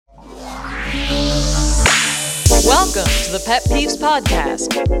Welcome to the Pet Peeves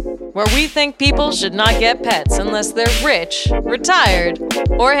Podcast, where we think people should not get pets unless they're rich, retired,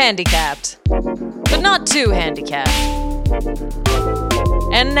 or handicapped. But not too handicapped.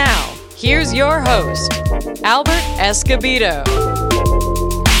 And now, here's your host, Albert Escobedo.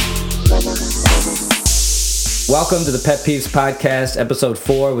 Welcome to the Pet Peeves Podcast, episode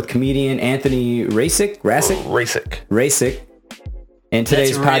 4 with comedian Anthony Racic. And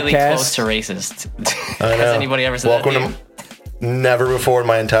today's That's really podcast, close to racist. I know. Has anybody ever said Welcome that to you? Never before in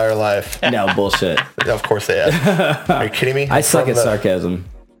my entire life. No, bullshit. Of course they have. Are you kidding me? I suck at From sarcasm.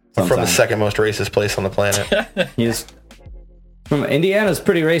 I'm from the sometimes. second most racist place on the planet. He's from Indiana's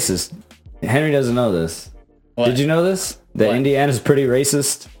pretty racist. Henry doesn't know this. What? Did you know this? That What? Indiana's pretty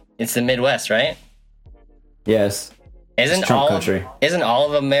racist? It's the Midwest, right? Yes. Isn't Trump all country. Isn't all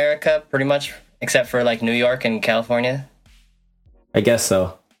of America pretty much, except for like New York and California? I guess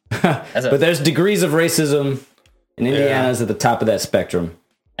so. But there's degrees of racism, and Indiana's at the top of that spectrum.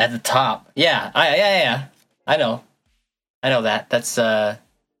 At the top. Yeah. I know that. That's I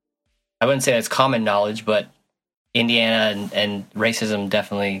wouldn't say that's common knowledge, but Indiana and racism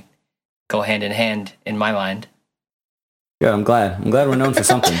definitely go hand in hand in my mind. Yeah, I'm glad we're known for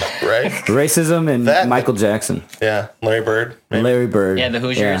something. Right? Racism and That- Michael Jackson. Yeah. Larry Bird. And Larry Bird. Yeah, the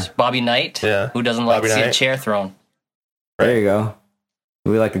Hoosiers, Yeah. Bobby Knight, Yeah. who doesn't like Bobby to see a Knight. chair thrown. There you go.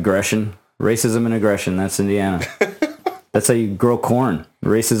 We like aggression. Racism and aggression. That's Indiana. That's how you grow corn.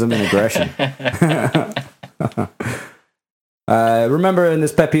 Racism and aggression. Remember, in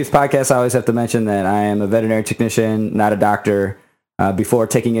this Pet Peeves podcast, I always have to mention that I am a veterinary technician, not a doctor. Before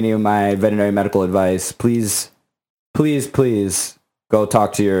taking any of my veterinary medical advice, please go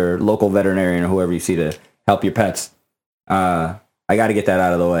talk to your local veterinarian or whoever you see to help your pets. I got to get that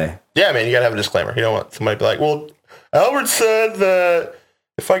out of the way. Yeah, man, you gotta have a disclaimer. You don't want somebody to be like, well, Albert said that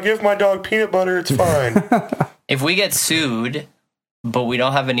if I give my dog peanut butter, it's fine. If we get sued, but we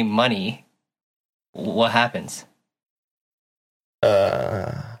don't have any money, what happens? I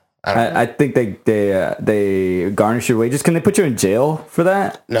don't know. I think they garnish your wages. Can they put you in jail for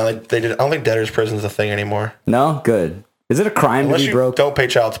that? No, they did. I don't think debtor's prison is a thing anymore. No? Good. Is it a crime Unless to be you broke? don't pay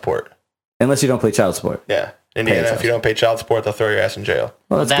child support. Unless you don't play child support. Yeah. Indiana, child if you don't pay child support, they'll throw your ass in jail.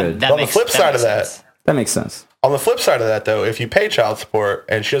 Well, that's good. On the flip side of that- sense. That makes sense. On the flip side of that, though, if you pay child support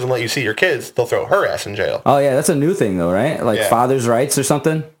and she doesn't let you see your kids, they'll throw her ass in jail. Oh yeah, that's a new thing though, right? Like Yeah. father's rights or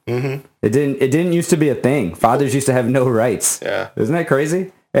something. Mm-hmm. It didn't used to be a thing. Fathers used to have no rights. Yeah. Isn't that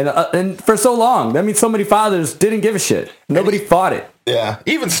crazy? And for so long, that means so many fathers didn't give a shit. Nobody fought it. Yeah.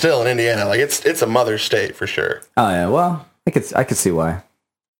 Even still in Indiana, like it's a mother's state for sure. Oh yeah, well, I could see why.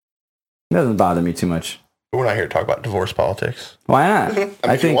 It doesn't bother me too much. But we're not here to talk about divorce politics. Why not? I mean,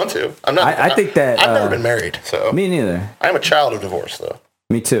 if you want to. I'm not. I think that I've never been married, so me neither. I'm a child of divorce, though.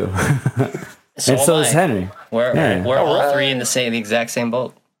 Me too. So and so am is I. Henry. We're Yeah. all Alright. three in the exact same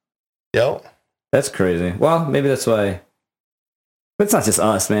boat. Yo. That's crazy. Well, maybe that's why. But it's not just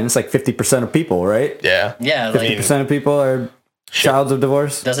us, man. It's like 50% of people, right? Yeah. Yeah, like 50% of people are childs of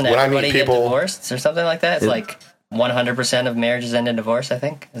divorce. doesn't when I meet everybody people- get divorced or something like that? It's like 100% of marriages end in divorce, I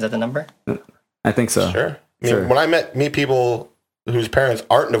think. Is that the number? I think so. Sure. I mean, Sure. when I meet people whose parents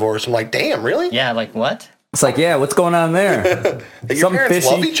aren't divorced, I'm like, damn, really? Yeah, like what? It's like, yeah, what's going on there? Like, your Something parents fishy.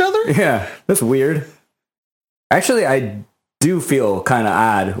 love each other? Yeah, that's weird. Actually, I do feel kind of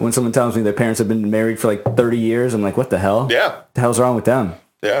odd when someone tells me their parents have been married for like 30 years. I'm like, what the hell? Yeah. What the hell's wrong with them?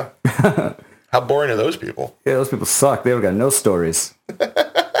 Yeah. How boring are those people? Yeah, those people suck. They've got no stories.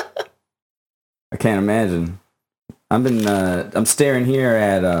 I can't imagine. I'm staring here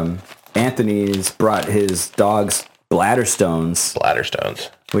at Anthony's brought his dog's bladder stones, Bladder stones.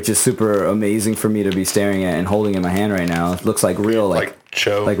 which is super amazing for me to be staring at and holding in my hand right now. It looks like real, Like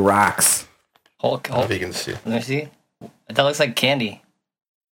Cho. like rocks. Hulk. I don't know if you can see. Let me see. That looks like candy.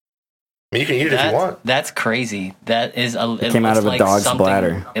 I mean, you can eat it if you want. That's crazy. That is it came out looks of a like dog's something-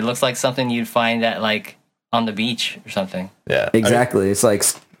 bladder. It looks like something you'd find at like on the beach or something. Yeah. Exactly. It's like,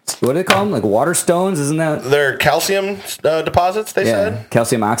 what do they call them? Like water stones? Isn't that? They're calcium deposits, they Yeah. said.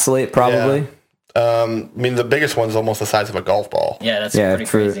 Calcium oxalate, probably. I mean, the biggest one's almost the size of a golf ball. Yeah, that's Yeah, pretty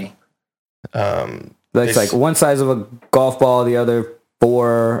crazy. That's like one size of a golf ball. The other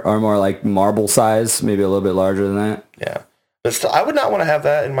 4 are more like marble size, maybe a little bit larger than that. Yeah. But still, I would not want to have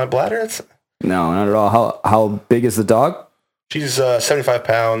that in my bladder. No, not at all. How big is the dog? She's 75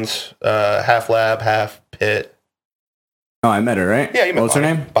 pounds, half lab, half pit. Oh, I met her, right? Yeah, you met What's her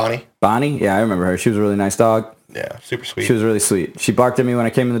Bonnie. name? Bonnie. Bonnie? Yeah, I remember her. She was a really nice dog. Yeah, super sweet. She was really sweet. She barked at me when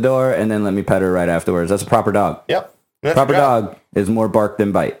I came in the door and then let me pet her right afterwards. That's a proper dog. Yep. That's Proper her job. dog is more bark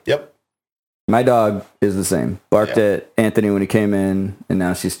than bite. Yep. My dog is the same. Barked Yeah. at Anthony when he came in, and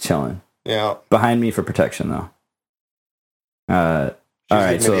now she's chilling. Yeah. Behind me for protection, though. All She's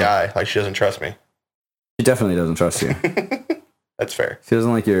right, giving me the eye, like she doesn't trust me. she definitely doesn't trust you. That's fair. She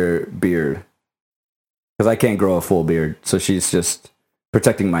doesn't like your beard. Because I can't grow a full beard, so she's just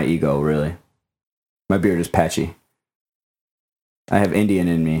protecting my ego, really. My beard is patchy. I have Indian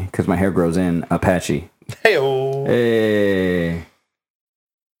in me because my hair grows in Apache. Hey-o. Hey.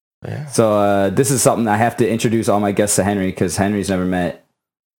 Yeah. So this is something I have to introduce all my guests to Henry because Henry's never met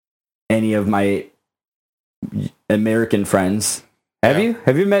any of my American friends. Have you?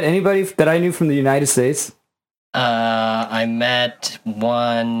 Have you met anybody that I knew from the United States? I met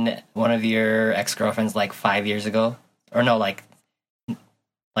one of your ex-girlfriends like 5 years ago, or no, like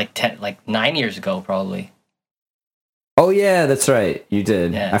 9 years ago, probably. Oh yeah, that's right. You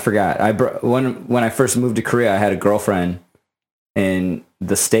did. Yeah. I forgot. When I first moved to Korea, I had a girlfriend in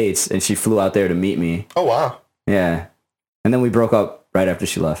the States, and she flew out there to meet me. Oh wow. Yeah, and then we broke up right after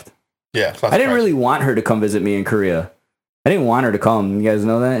she left. Yeah. I didn't really want her to come visit me in Korea. I didn't want her to come. You guys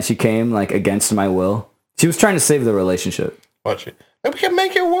know that? She came like against my will. She was trying to save the relationship. Watch it. We can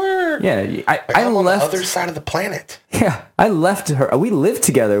make it work. Yeah, I'm on left the other side of the planet. Yeah, I left her. We lived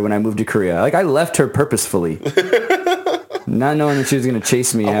together when I moved to Korea. Like I left her purposefully, not knowing that she was going to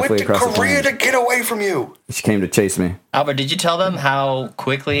chase me halfway across the I went to Korea planet. to get away from you. She came to chase me. Albert, did you tell them how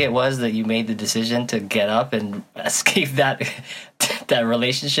quickly it was that you made the decision to get up and escape that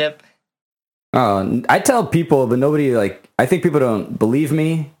relationship? I tell people, but nobody I think people don't believe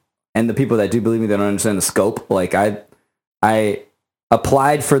me, and the people that do believe me, they don't understand the scope. Like I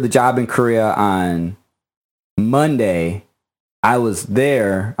applied for the job in Korea on Monday. I was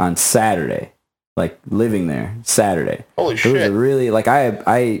there on Saturday, like living there Saturday. Holy shit. It was a really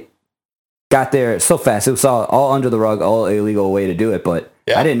I got there so fast. It was all under the rug, all illegal way to do it. But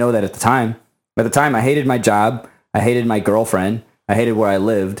I didn't know that at the time. At the time, I hated my job. I hated my girlfriend. I hated where I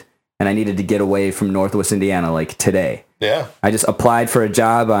lived. And I needed to get away from Northwest Indiana like today. Yeah. I just applied for a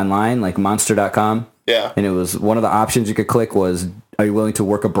job online, like monster.com. Yeah. And it was one of the options you could click was, are you willing to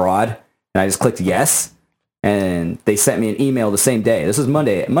work abroad? And I just clicked yes. And they sent me an email the same day. This is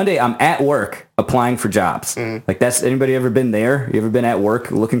Monday. Monday, I'm at work applying for jobs. Like that's, anybody ever been there? You ever been at work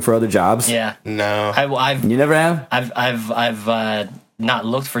looking for other jobs? Yeah. No. You never have? I've not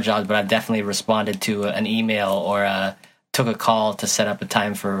looked for jobs, but I've definitely responded to an email or took a call to set up a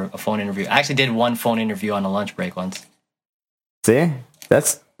time for a phone interview. I actually did one phone interview on a lunch break once. See?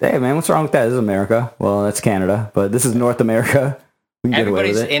 Hey man, what's wrong with that? This is America. Well, that's Canada, but this is North America. We can get away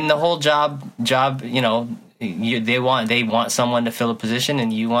with Everybody's it. in the whole job, you know, they want someone to fill a position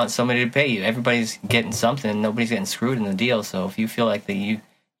and you want somebody to pay you. Everybody's getting something. Nobody's getting screwed in the deal. So if you feel like that you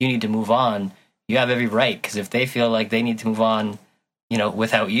need to move on, you have every right. Because if they feel like they need to move on, you know,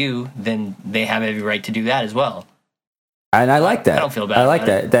 without you, then they have every right to do that as well. And I like that. I don't feel bad I like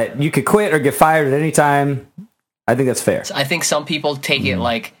about it. that you could quit or get fired at any time. I think that's fair. I think some people take it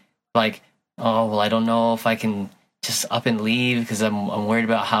like, oh, well, I don't know if I can just up and leave because I'm worried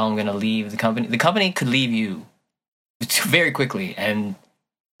about how I'm going to leave the company. The company could leave you very quickly, and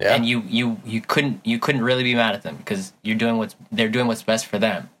you couldn't really be mad at them because they're doing what's best for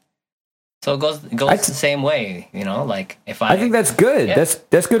them. So it goes the same way, you know. Like I think that's good. Yeah.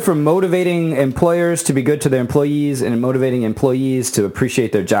 That's good for motivating employers to be good to their employees and motivating employees to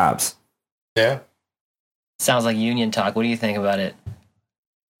appreciate their jobs. Yeah. Sounds like union talk. What do you think about it?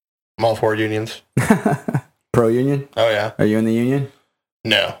 I'm all for unions. Pro union? Oh yeah. Are you in the union?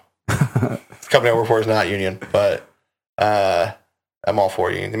 No. The company I work for is not union, but I'm all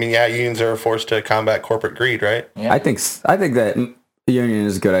for unions. I mean, yeah, unions are a force to combat corporate greed, right? Yeah. I think that union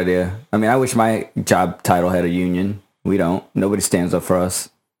is a good idea. I mean, I wish my job title had a union. We don't. Nobody stands up for us.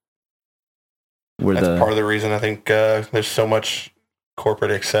 That's part of the reason I think there's so much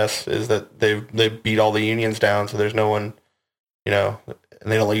corporate excess is that they beat all the unions down, so there's no one, you know,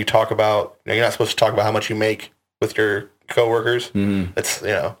 and they don't let you talk about, you know, you're not supposed to talk about how much you make with your coworkers. Mm-hmm. It's, you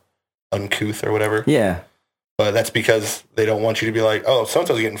know, uncouth or whatever. Yeah. But that's because they don't want you to be like, oh,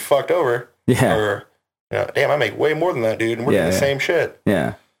 so-and-so's getting fucked over. Yeah. Or, you know, damn, I make way more than that dude, and we're doing the same shit.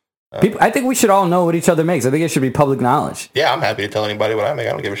 Yeah. I think we should all know what each other makes. I think it should be public knowledge. Yeah, I'm happy to tell anybody what I make.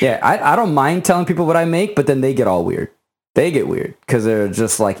 I don't give a shit. Yeah, I don't mind telling people what I make, but then they get all weird. They get weird because they're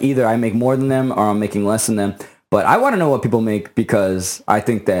just like, either I make more than them or I'm making less than them. But I want to know what people make because I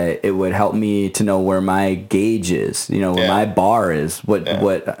think that it would help me to know where my gauge is, you know, where my bar is, what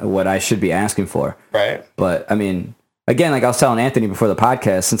I should be asking for. Right. But I mean, again, like I was telling Anthony before the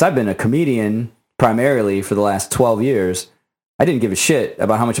podcast, since I've been a comedian primarily for the last 12 years, I didn't give a shit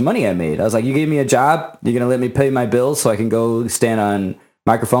about how much money I made. I was like, you gave me a job, you're going to let me pay my bills so I can go stand on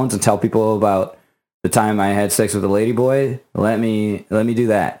microphones and tell people about the time I had sex with a ladyboy. Let me do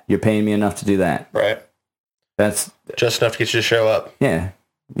that. You're paying me enough to do that. Right. That's just enough to get you to show up. Yeah.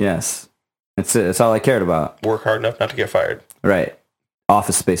 Yes. That's it. That's all I cared about. Work hard enough not to get fired. Right.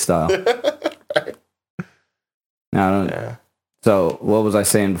 Office Space style. Right. No, I don't. Yeah. So what was I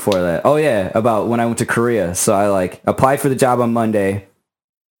saying before that? Oh yeah, about when I went to Korea. So I applied for the job on Monday.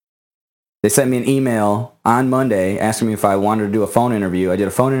 They sent me an email on Monday asking me if I wanted to do a phone interview. I did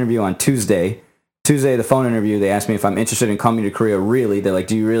a phone interview on Tuesday. Tuesday, the phone interview, they asked me if I'm interested in coming to Korea. Really? They're like,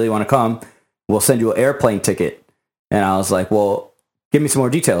 do you really want to come? We'll send you an airplane ticket. And I was like, well, give me some more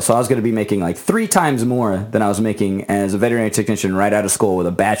details. So I was going to be making 3 times more than I was making as a veterinary technician right out of school with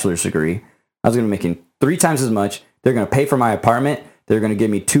a bachelor's degree. I was going to be making 3 times as much. They're going to pay for my apartment. They're going to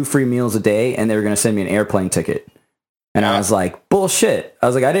give me 2 free meals a day. And they were going to send me an airplane ticket. And I was like, bullshit. I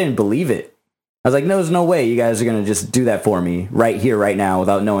was like, I didn't believe it. I was like, no, there's no way you guys are going to just do that for me right here, right now,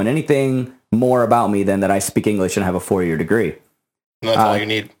 without knowing anything more about me than that I speak English and have a 4-year degree. That's all you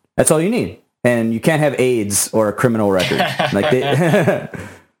need. That's all you need. And you can't have AIDS or a criminal record.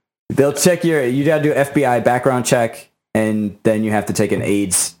 They'll check you got to do an FBI background check, and then you have to take an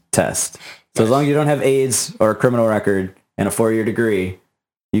AIDS test. So as long as you don't have AIDS or a criminal record and a 4-year degree,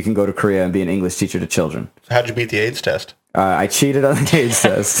 you can go to Korea and be an English teacher to children. So how'd you beat the AIDS test? I cheated on the AIDS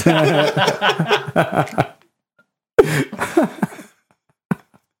test.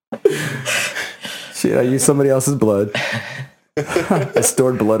 Shit, I used somebody else's blood. I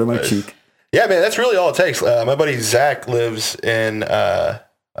stored blood on my cheek. Yeah, man, that's really all it takes. My buddy Zach lives in,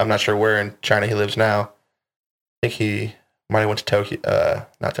 I'm not sure where in China he lives now. I think he might have went to Tokyo,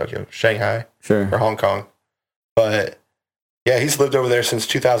 not Tokyo, Shanghai. Sure. Or Hong Kong. But yeah, he's lived over there since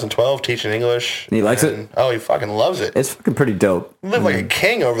 2012 teaching English. And he likes it? Oh, he fucking loves it. It's fucking pretty dope. He lived like a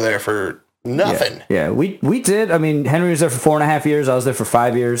king over there for nothing. Yeah, we did. I mean, Henry was there for 4.5 years. I was there for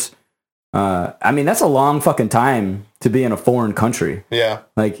 5 years. I mean, that's a long fucking time to be in a foreign country. Yeah.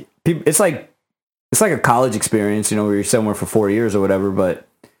 Like, it's like a college experience, where you're somewhere for 4 years or whatever, but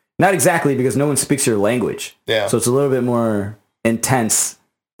not exactly, because no one speaks your language. Yeah. So it's a little bit more intense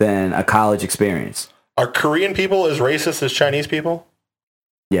than a college experience. Are Korean people as racist as Chinese people?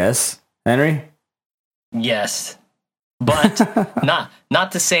 Yes. Henry? Yes. But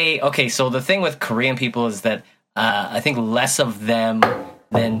not to say, okay, so the thing with Korean people is that I think less of them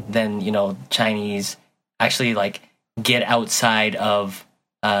than Chinese actually get outside of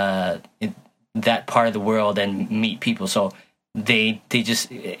that part of the world and meet people. So they just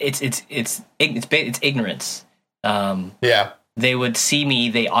it's ignorance. Yeah. They would see me,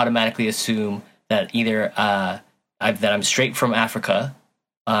 they automatically assume that either that I'm straight from Africa,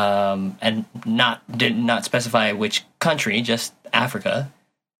 and did not specify which country, just Africa,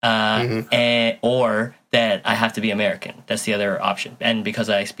 or that I have to be American. That's the other option. And because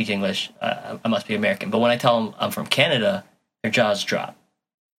I speak English, I must be American. But when I tell them I'm from Canada, their jaws drop.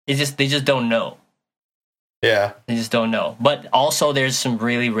 They just don't know. Yeah. They just don't know. But also there's some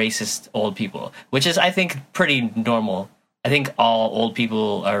really racist old people, which is, I think, pretty normal. I think all old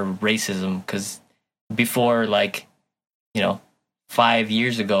people are racism, because before, 5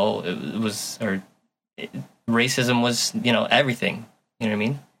 years ago, racism was, everything. You know what I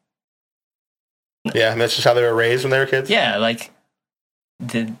mean? Yeah, and that's just how they were raised when they were kids? Yeah,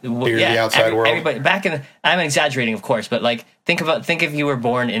 the outside world. Everybody back in. I'm exaggerating, of course, but think if you were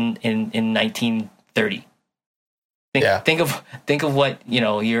born in 1930. Think of what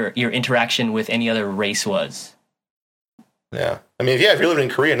your interaction with any other race was. Yeah, I mean, if you're living in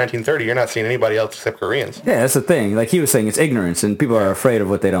Korea in 1930, you're not seeing anybody else except Koreans. Yeah, that's the thing. Like he was saying, it's ignorance, and people are afraid of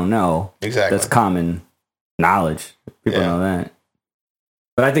what they don't know. Exactly, that's common knowledge. People know that.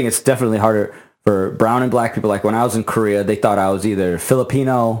 But I think it's definitely harder for brown and black people. Like when I was in Korea, they thought I was either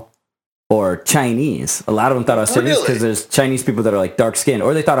Filipino or Chinese. A lot of them thought I was Chinese because there's Chinese people that are dark skinned,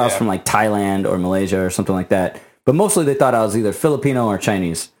 or they thought I was from Thailand or Malaysia or something like that. But mostly they thought I was either Filipino or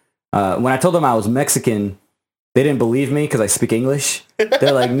Chinese. When I told them I was Mexican, they didn't believe me because I speak English.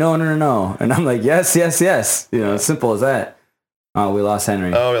 They're like, no. And I'm like, yes. As simple as that. We lost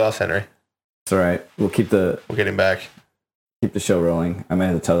Henry. Oh, we lost Henry. It's all right. We'll get him back. Keep the show rolling. I may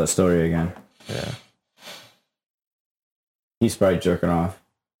have to tell that story again. Yeah. He's probably jerking off.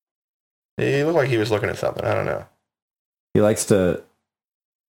 He looked like he was looking at something. I don't know. He likes to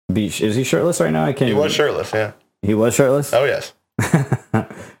be... Is he shirtless right now? I can't. He was shirtless, yeah. He was shirtless? Oh, yes. I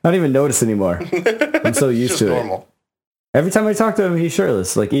don't even notice anymore. I'm so used to it. Every time I talk to him, he's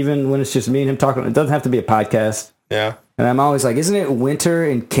shirtless. Even when it's just me and him talking, it doesn't have to be a podcast. Yeah. And I'm always like, isn't it winter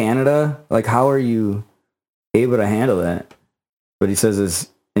in Canada? How are you able to handle that? But he says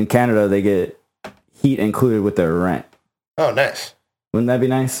in Canada, they get heat included with their rent. Oh, nice. Wouldn't that be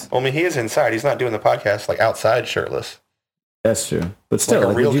nice? Well, I mean, he is inside. He's not doing the podcast outside shirtless. That's true. But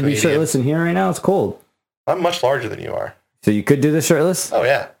still, would you be shirtless in here right now? It's cold. I'm much larger than you are. So you could do this shirtless? Oh,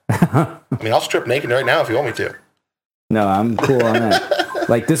 yeah. I mean, I'll strip naked right now if you want me to. No, I'm cool on that.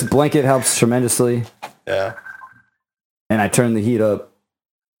 Like, this blanket helps tremendously. Yeah. And I turn the heat up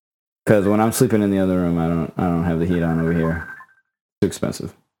because when I'm sleeping in the other room, I don't have the heat on over here. Too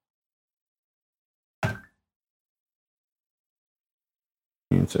expensive.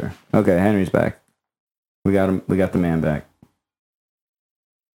 Answer. Okay, Henry's back. We got him. We got the man back.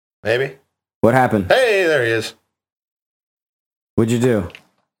 Maybe. What happened? Hey, there he is. What'd you do?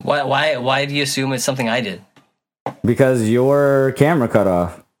 Why do you assume it's something I did? Because your camera cut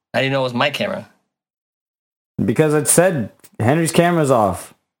off. I didn't know it was my camera. Because it said Henry's camera's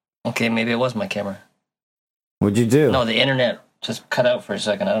off. Okay, maybe it was my camera. What'd you do? No, the internet just cut out for a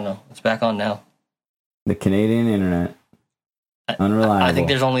second. I don't know. It's back on now. The Canadian internet. Unreliable. I think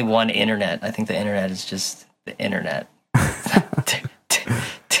there's only one internet. I think the internet is just the internet.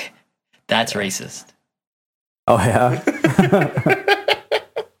 That's racist. Oh, yeah?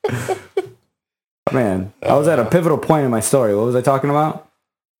 Man, I was at a pivotal point in my story. What was I talking about?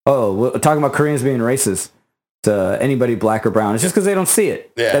 Oh, we're talking about Koreans being racist to anybody black or brown. It's just because they don't see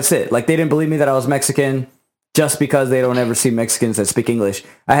it. Yeah. That's it. Like, they didn't believe me that I was Mexican just because they don't ever see Mexicans that speak English.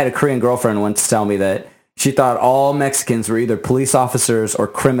 I had a Korean girlfriend once tell me that she thought all Mexicans were either police officers or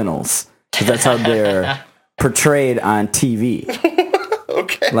criminals. Because that's how they're portrayed on TV.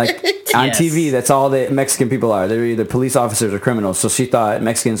 Okay. Like, on Yes. TV, that's all that Mexican people are. They're either police officers or criminals. So she thought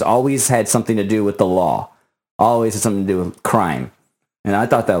Mexicans always had something to do with the law. Always had something to do with crime. And I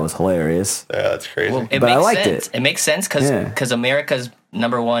thought that was hilarious. Yeah, that's crazy. Well, But I liked sense. it. It makes sense because Yeah. America's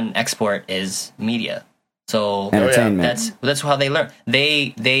number one export is media. So Entertainment. that's how they learn.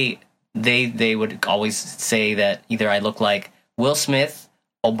 They would always say that either I look like Will Smith,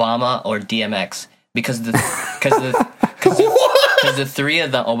 Obama, or DMX because the three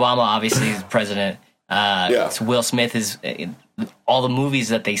of the Obama obviously is president. So Will Smith is all the movies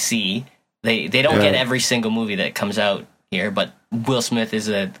that they see. They don't get every single movie that comes out here, but Will Smith is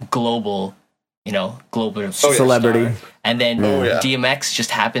a global Celebrity. star. And then DMX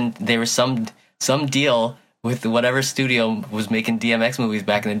just happened. There was some deal with whatever studio was making DMX movies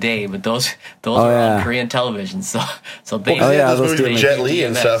back in the day, but those were on Korean television. So they those those movies with DMX. Jet Li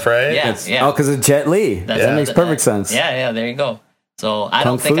and stuff, right? Yeah. Oh, because of Jet Li. That makes perfect sense. Yeah, there you go. So I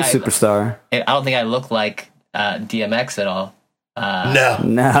Kung don't think Fu superstar. I don't think I look like DMX at all.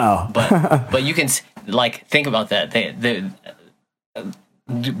 No. But you can think about that.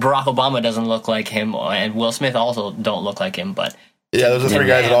 Barack Obama doesn't look like him, and Will Smith also don't look like him. But Yeah, those are three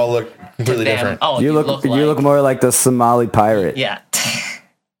guys that all look completely different. Oh, You look more like the Somali pirate. Yeah.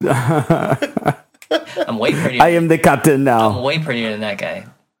 I'm way prettier. I am the captain now. I'm way prettier than that guy.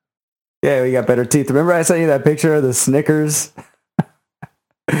 Yeah, we got better teeth. Remember I sent you that picture of the Snickers?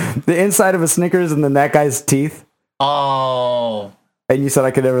 The inside of a Snickers and then that guy's teeth? Oh. And you said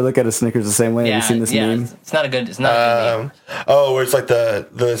I could never look at a Snickers the same way. Have you seen this meme? It's not a good meme. Where it's like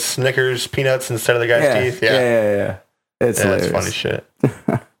the Snickers peanuts instead of the guy's teeth. Yeah. It's hilarious. It's funny shit.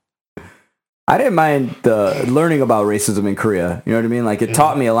 I didn't mind learning about racism in Korea. You know what I mean? Like, it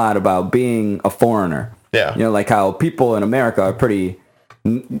taught me a lot about being a foreigner. Yeah. You know, like how people in America are pretty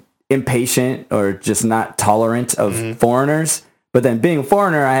impatient or just not tolerant of foreigners. But then being a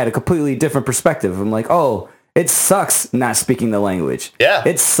foreigner, I had a completely different perspective. I'm like, oh, it sucks not speaking the language. Yeah.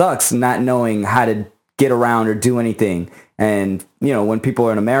 It sucks not knowing how to get around or do anything. And, you know, when people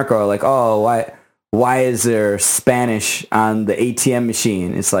in America are like, oh, why is there Spanish on the ATM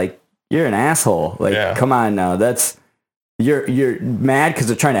machine? It's like, you're an asshole. Like, come on now. You're mad because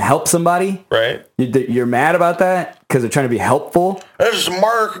they're trying to help somebody. Right. You're mad about that because they're trying to be helpful. This is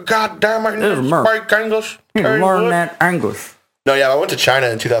Mark. God damn it. This is Mark. Speak English. Learn that English. No, yeah, I went to China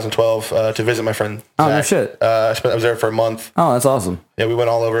in 2012 to visit my friend Zach. Oh, no shit. I was there for a month. Oh, that's awesome. Yeah, we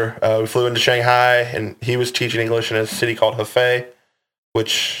went all over. We flew into Shanghai, and he was teaching English in a city called Hefei,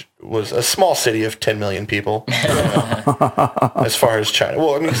 which was a small city of 10 million people as far as China.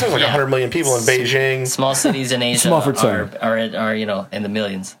 Well, I mean, there's like 100 million people in Beijing. Small cities in Asia are in the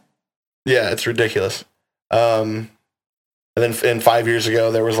millions. Yeah, it's ridiculous. And then 5 years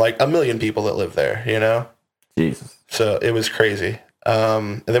ago, there was like 1 million people that lived there, you know? Jesus. So it was crazy.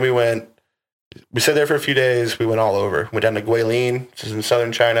 And then we stayed there for a few days. We went all over. Went down to Guilin, which is in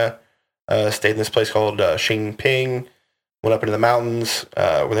southern China. Stayed in this place called Xingping. Went up into the mountains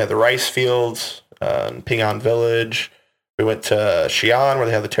where they have the rice fields, Ping'an village. We went to Xi'an where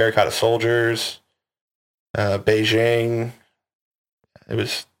they have the terracotta soldiers. Beijing.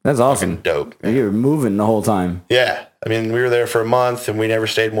 That's awesome. Dope. You were moving the whole time. Yeah. I mean, we were there for a month and we never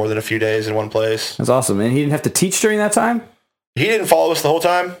stayed more than a few days in one place. That's awesome. And he didn't have to teach during that time? He didn't follow us the whole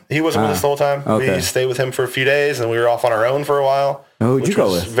time. He wasn't with us the whole time. Okay. We stayed with him for a few days, and we were off on our own for a while. Who'd you go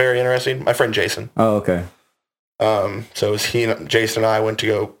was with? Very interesting. My friend Jason. Oh, okay. So it was Jason and I went to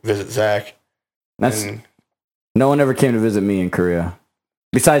go visit Zach. No one ever came to visit me in Korea.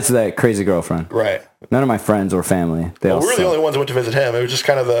 Besides that crazy girlfriend. Right. None of my friends or family. We were the only ones who went to visit him. It was just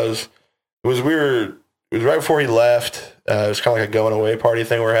kind of those. It was right before he left. It was kind of like a going away party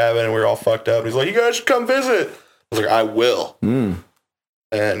thing we were having, and we were all fucked up. He's like, "You guys should come visit." I was like, "I will." And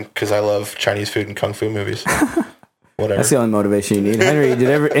because I love Chinese food and kung fu movies. Whatever. That's the only motivation you need. Henry,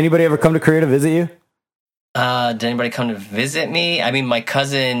 did anybody ever come to Korea to visit you? Did anybody come to visit me? I mean, my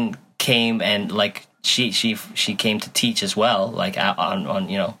cousin came and like she came to teach as well. Like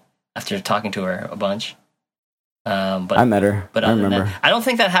on after talking to her a bunch. But I met her. But I remember. I don't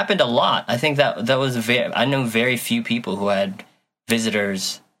think that happened a lot. I think that was I know very few people who had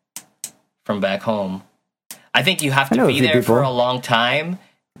visitors from back home. I think you have to be there for a long time.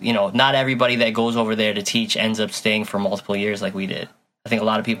 Not everybody that goes over there to teach ends up staying for multiple years like we did. I think a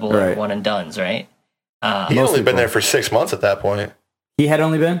lot of people are one and dones, right? He'd only been there for 6 months at that point. He had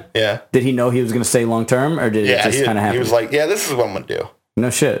only been? Yeah. Did he know he was going to stay long term, or did it just kind of happen? He was like, "Yeah, this is what I'm going to do." No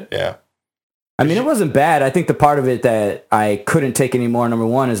shit. Yeah. I mean, it wasn't bad. I think the part of it that I couldn't take anymore, number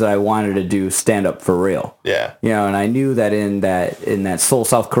one, is that I wanted to do stand-up for real. Yeah. And I knew that in that Seoul,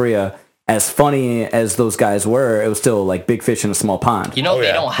 South Korea, as funny as those guys were, it was still like big fish in a small pond. They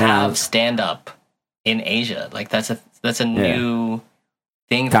don't have stand-up in Asia. Like that's a new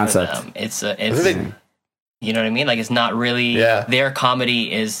thing concept for them. It's you know what I mean? Like it's not really their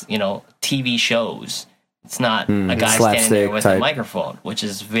comedy is, TV shows. It's not a guy standing there with a microphone, which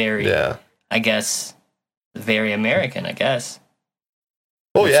is very I guess very American, I guess.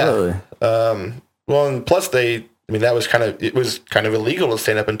 Oh yeah. Well, and plus that was it was kind of illegal to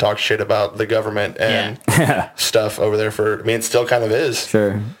stand up and talk shit about the government and stuff over there it still kind of is.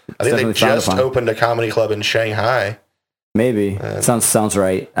 Sure. I think they just opened a comedy club in Shanghai. Maybe. Sounds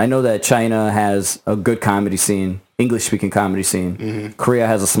right. I know that China has a good comedy scene, English-speaking comedy scene. Mm-hmm. Korea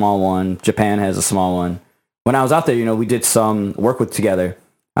has a small one. Japan has a small one. When I was out there, we did some work together.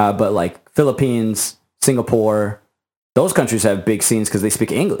 But like Philippines, Singapore, those countries have big scenes because they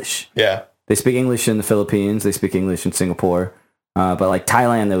speak English. Yeah. They speak English in the Philippines. They speak English in Singapore. But like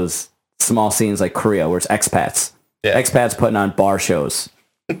Thailand, there was small scenes like Korea where it's expats. Yeah. Expats putting on bar shows.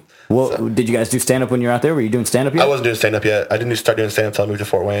 Did you guys do stand-up when you were out there? Were you doing stand-up yet? I wasn't doing stand-up yet. I didn't start doing stand-up until I moved to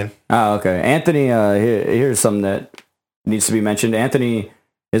Fort Wayne. Oh, okay. Anthony, here's something that needs to be mentioned. Anthony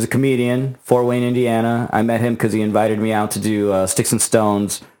is a comedian, Fort Wayne, Indiana. I met him because he invited me out to do Sticks and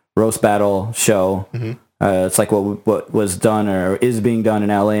Stones roast battle show. Mm-hmm. It's like what was done or is being done in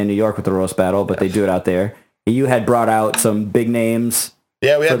LA and New York with the roast battle, but they do it out there. You had brought out some big names.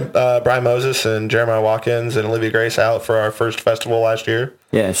 Yeah, we had Brian Moses and Jeremiah Watkins and Olivia Grace out for our first festival last year.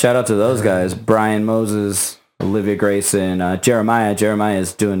 Yeah, shout out to those guys. Brian Moses, Olivia Grace, and Jeremiah. Jeremiah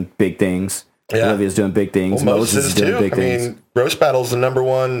is doing big things. Yeah. Olivia's doing big things. Well, Moses is doing big things. Roast Battle's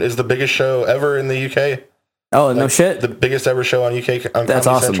is the biggest show ever in the UK. Oh, no shit. The biggest ever show on UK on That's Comedy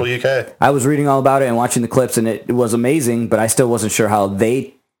awesome. Central UK. I was reading all about it and watching the clips, and it was amazing, but I still wasn't sure how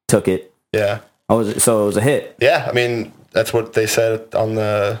they took it. Yeah. So it was a hit. Yeah, that's what they said on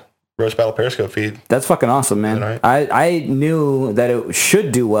the Roast Battle Periscope feed. That's fucking awesome, man. Right? I knew that it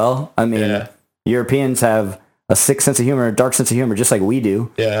should do well. Europeans have a sick sense of humor, a dark sense of humor, just like we do.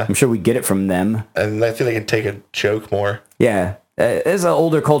 Yeah. I'm sure we get it from them. And I think they can take a joke more. Yeah. It's an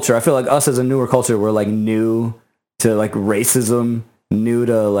older culture. I feel like us as a newer culture, we're like new to like racism, new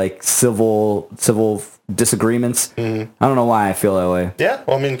to like civil disagreements. Mm-hmm. I don't know why I feel that way. Yeah.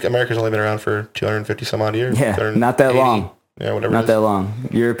 Well, America's only been around for 250 some odd years. Yeah. Not that long. Yeah, whatever. Not that long.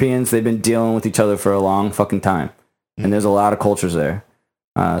 Europeans, they've been dealing with each other for a long fucking time. Mm-hmm. And there's a lot of cultures there.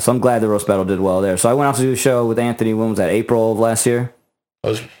 So I'm glad the roast battle did well there. So I went out to do a show with Anthony. When was that? April of last year? It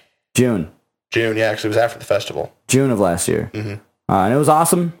was June. June, yeah, because it was after the festival. June of last year. Mm-hmm. And it was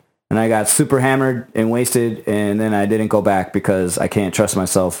awesome. And I got super hammered and wasted, and then I didn't go back because I can't trust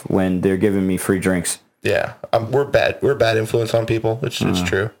myself when they're giving me free drinks. Yeah, we're bad. We're a bad influence on people. It's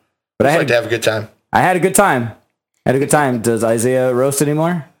true. But I like to have a good time. I had a good time. Does Isaiah roast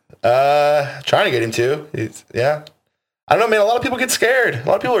anymore? Trying to get him to. Yeah. I don't know, man. A lot of people get scared. A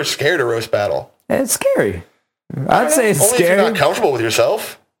lot of people are scared of roast battle. It's scary. I'd say it's only scary. If you're not comfortable with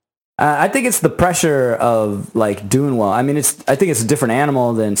yourself. I think it's the pressure of like doing well. I think it's a different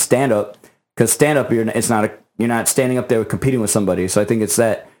animal than stand up, because stand up you're not standing up there competing with somebody. So I think it's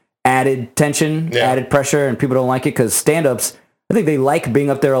that added tension, added pressure, and people don't like it because stand ups. I think they like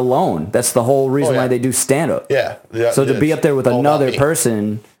being up there alone. That's the whole reason why they do stand up. Yeah. So to be up there with another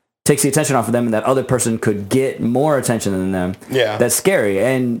person, takes the attention off of them, and that other person could get more attention than them. Yeah. That's scary.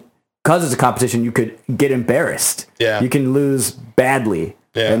 And because it's a competition, you could get embarrassed. Yeah. You can lose badly.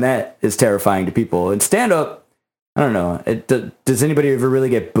 Yeah. And that is terrifying to people. And stand-up, I don't know. Does anybody ever really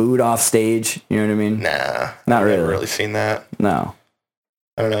get booed off stage? You know what I mean? Nah. Not I've really. never really seen that. No.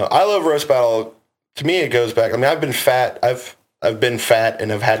 I don't know. I love roast battle. To me, it goes back. I mean, I've been fat. I've been fat and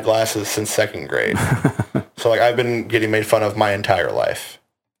have had glasses since 2nd grade. So like I've been getting made fun of my entire life.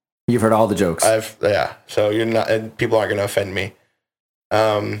 You've heard all the jokes. So you're not, and people aren't going to offend me.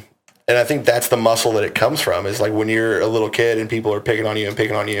 And I think that's the muscle that it comes from, is like when you're a little kid and people are picking on you.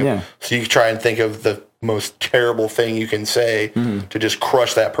 Yeah. So you try and think of the most terrible thing you can say to just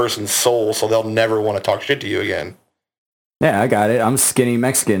crush that person's soul so they'll never want to talk shit to you again. Yeah, I got it. I'm skinny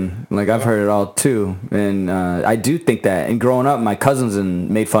Mexican. Like, I've heard it all too. And I do think that. And growing up, my cousins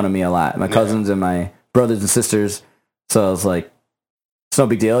made fun of me a lot. My cousins and my brothers and sisters. So I was like, it's no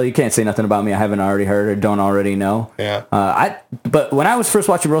big deal. You can't say nothing about me I haven't already heard or don't already know. Yeah. But when I was first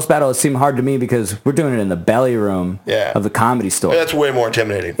watching Roast Battle, it seemed hard to me because we're doing it in the belly room of the Comedy Store. That's way more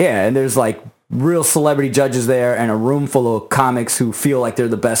intimidating. Yeah, and there's like real celebrity judges there and a room full of comics who feel like they're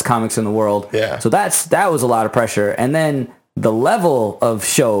the best comics in the world. Yeah. So that was a lot of pressure. And then the level of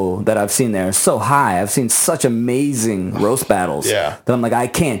show that I've seen there is so high. I've seen such amazing roast battles that I'm like, I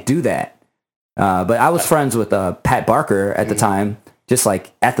can't do that. But I was friends with Pat Barker at the time, just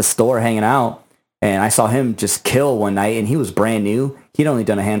like at the store hanging out, and I saw him just kill one night, and he was brand new. He'd only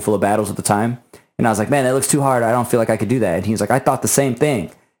done a handful of battles at the time, and I was like, man, that looks too hard. I don't feel like I could do that. And he's like, I thought the same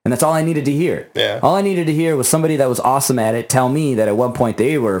thing, and that's all I needed to hear. Yeah. All I needed to hear was somebody that was awesome at it tell me that at one point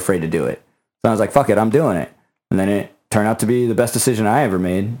they were afraid to do it. So I was like, fuck it, I'm doing it. And then it turned out to be the best decision I ever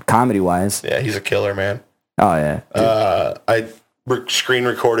made, comedy-wise. Yeah, he's a killer, man. Oh, yeah. I screen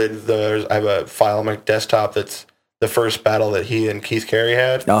recorded I have a file on my desktop that's the first battle that he and Keith Carey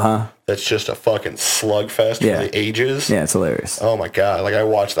had. That's just a fucking slugfest for the ages. Yeah, it's hilarious. Oh my god! Like I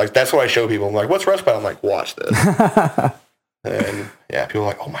watched, like that's what I show people. I'm like, "What's roast battle?" I'm like, "Watch this." And yeah, people are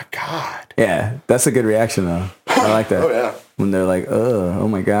like, "Oh my god!" Yeah, that's a good reaction though. I like that. Oh yeah. When they're like, "Oh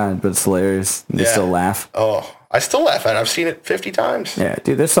my god," but it's hilarious. And they still laugh. Oh, I still laugh at it. I've seen it 50 times. Yeah,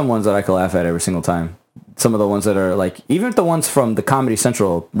 dude. There's some ones that I can laugh at every single time. Some of the ones that are like, even the ones from the Comedy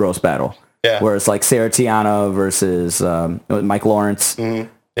Central roast battle. Yeah. Where it's like Sarah Tiana versus Mike Lawrence. Mm-hmm.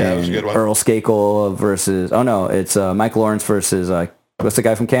 Yeah, that was a good one. Earl Skakel versus... Oh, no. It's Mike Lawrence versus... what's the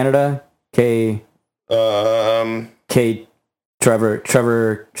guy from Canada? K...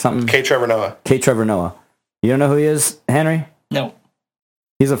 Trevor something? K. Trevor Noah. K. Trevor Noah. You don't know who he is, Henry? No.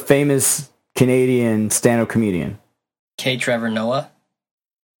 He's a famous Canadian stand-up comedian. K. Trevor Noah?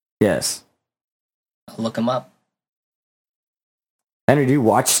 Yes. I'll look him up. Henry, do you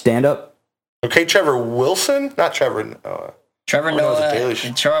watch stand-up? Okay, Trevor Wilson? Not Trevor Noah. Trevor Noah.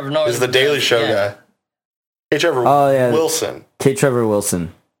 Trevor Noah is the Daily Show guy. Hey, Trevor Wilson. K. Trevor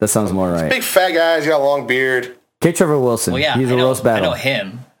Wilson. That sounds more right. Big fat guy. He's got a long beard. K. Trevor Wilson. Well, yeah, he's a roast battle. I know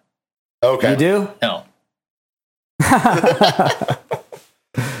him. Okay. You do? No.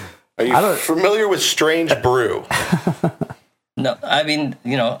 Are you familiar with Strange Brew? No, I mean,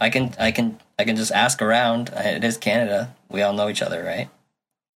 I can just ask around. It is Canada. We all know each other, right?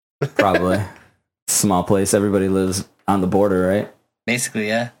 Probably. Small place. Everybody lives on the border, right? Basically,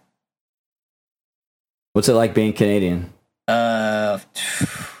 yeah. What's it like being Canadian? Wow,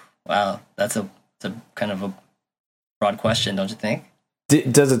 that's a kind of a broad question, don't you think?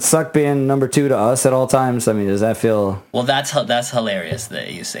 Does it suck being number 2 to us at all times? I mean, does that feel... Well, that's hilarious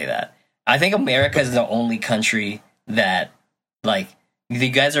that you say that. I think America is the only country that, like, you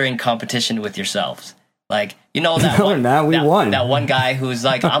guys are in competition with yourselves. Like, that won. That one guy who's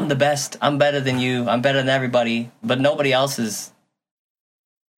like, I'm the best, I'm better than you, I'm better than everybody, but nobody else is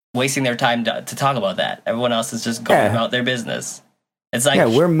wasting their time to talk about that. Everyone else is just going about their business. It's like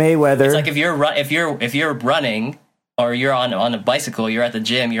we're Mayweather. It's like if you're running or you're on a bicycle, you're at the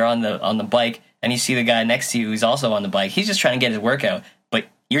gym, you're on the bike, and you see the guy next to you who's also on the bike. He's just trying to get his workout, but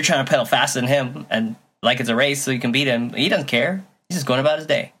you're trying to pedal faster than him, and like it's a race, so you can beat him. He doesn't care. He's just going about his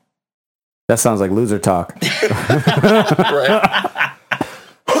day. That sounds like loser talk. Right.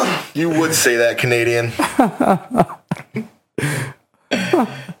 You would say that, Canadian.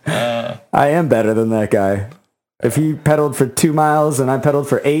 I am better than that guy. If he pedaled for 2 miles and I pedaled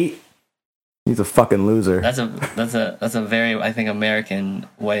for 8, he's a fucking loser. That's a very, I think, American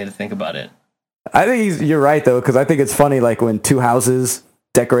way to think about it. I think you're right though, because I think it's funny like when 2 houses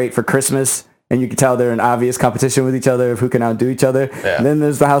decorate for Christmas and you can tell they're in obvious competition with each other of who can outdo each other. Yeah. And then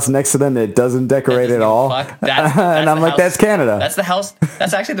there's the house next to them that doesn't decorate at all. And I'm like, that's Canada. That's the house.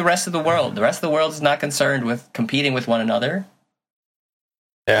 That's actually the rest of the world. The rest of the world is not concerned with competing with one another.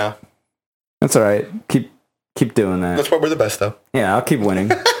 Yeah. That's all right. Keep doing that. That's why we're the best, though. Yeah, I'll keep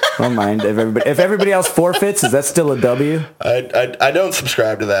winning. Don't mind if everybody else forfeits. Is that still a W? I don't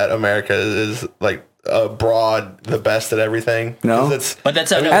subscribe to that. America is like abroad the best at everything. No, but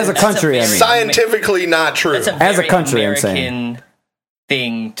that's as a country, I mean, scientifically not true. That's as a country, American I'm saying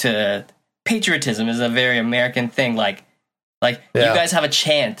thing to patriotism is a very American thing. Like you guys have a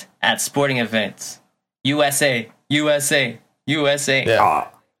chant at sporting events: USA, USA, USA. Yeah.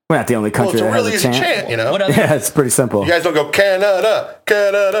 Oh, we're not the only country that has a chant. You know? Yeah, it's pretty simple. You guys don't go Canada,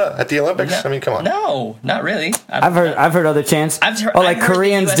 Canada at the Olympics. I mean, come on. No, not really. I've heard other chants. I've heard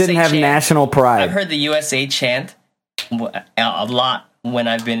Koreans didn't have national pride. I've heard the USA chant a lot when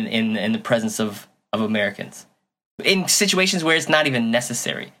I've been in the presence of Americans. In situations where it's not even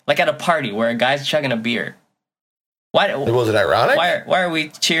necessary. Like at a party where a guy's chugging a beer. Why was it ironic? Why are we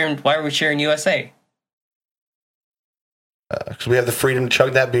cheering USA? Because we have the freedom to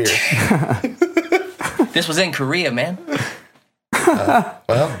chug that beer. This was in Korea, man.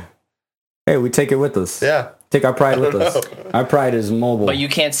 Well, hey, we take it with us. Yeah, take our pride with us. Our pride is mobile. But you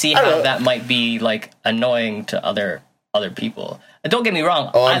can't see how that might be like annoying to other people. And don't get me wrong.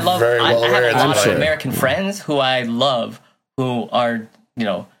 I have a lot of American friends who I love who are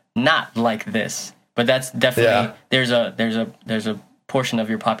not like this. But that's definitely there's a portion of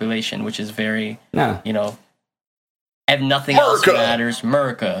your population which is very and nothing else matters,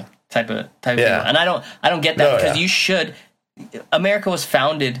 America type of thing. And I don't get that because you should. America was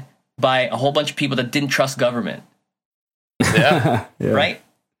founded by a whole bunch of people that didn't trust government. Yeah. Right?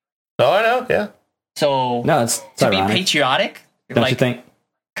 Oh, I know. Yeah. So it's to ironic. be patriotic, don't you think?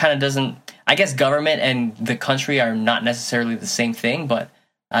 Kind of doesn't. I guess government and the country are not necessarily the same thing, but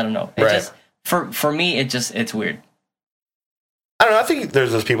I don't know. It just for me, it's weird. I don't know. I think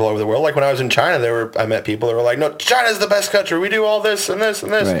there's those people over the world. Like when I was in China, I met people that were like, "No, China's the best country. We do all this and this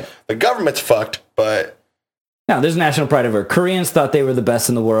and this. Right. The government's fucked." But no, there's national pride over. Koreans thought they were the best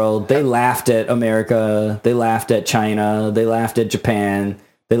in the world. They laughed at America. They laughed at China. They laughed at Japan.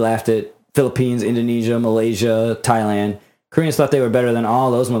 They laughed at Philippines, Indonesia, Malaysia, Thailand. Koreans thought they were better than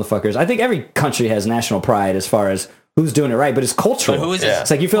all those motherfuckers. I think every country has national pride as far as who's doing it right, but it's cultural. But who is It's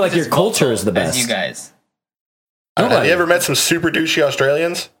like you feel like your culture is the best. You guys. Have you ever met some super douchey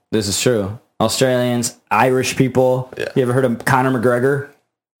Australians? This is true. Australians, Irish people. Yeah. You ever heard of Conor McGregor?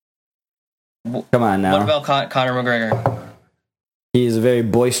 Come on now. What about Conor McGregor? He is very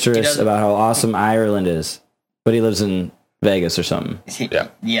boisterous about how awesome Ireland is, but he lives in Vegas or something.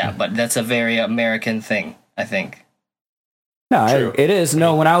 Yeah, but that's a very American thing, I think. No, it is.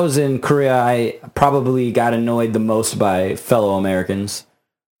 No, when I was in Korea, I probably got annoyed the most by fellow Americans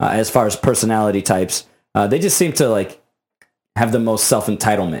as far as personality types. They just seem to have the most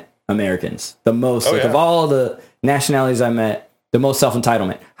self-entitlement, Americans. The most, of all the nationalities I met, the most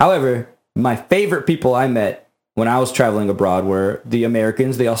self-entitlement. However, my favorite people I met when I was traveling abroad were the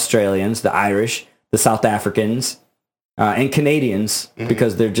Americans, the Australians, the Irish, the South Africans, and Canadians,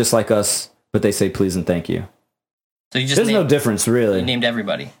 because they're just like us, but they say please and thank you. So there's no difference, really. You named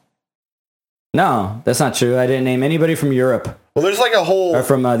everybody. No, that's not true. I didn't name anybody from Europe. Well, there's like a whole... Or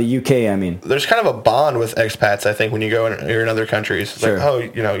from the UK, I mean. There's kind of a bond with expats, I think, when you're in other countries. It's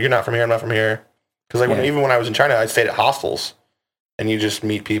like, you're not from here, I'm not from here. Because even when I was in China, I stayed at hostels. And you just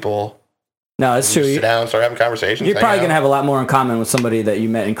meet people. No, it's true. Sit down, start having conversations. You're probably going to have a lot more in common with somebody that you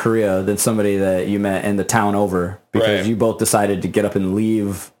met in Korea than somebody that you met in the town over. Because you both decided to get up and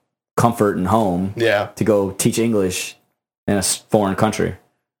leave comfort and home to go teach English in a foreign country.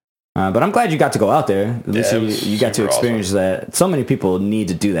 But I'm glad you got to go out there. At least you got to experience that. So many people need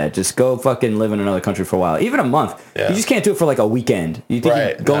to do that. Just go fucking live in another country for a while. Even a month. Yeah. You just can't do it for like a weekend. You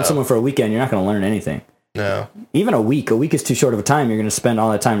think going somewhere for a weekend, you're not going to learn anything. No. Even a week. A week is too short of a time. You're going to spend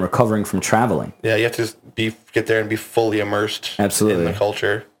all that time recovering from traveling. Yeah, you have to get there and be fully immersed in the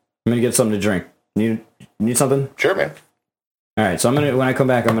culture. I'm going to get something to drink. You need something? Sure, man. All right, so when I come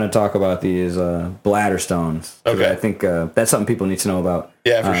back, I'm going to talk about these bladder stones. Okay. I think that's something people need to know about.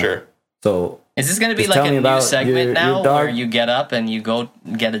 Yeah, for sure. So is this going to be like a new segment now where you get up and you go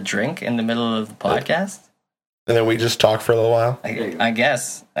get a drink in the middle of the podcast? And then we just talk for a little while? I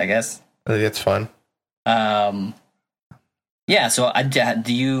guess. I think it's fun. Yeah, so have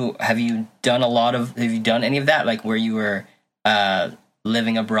you done any of that? Like where you were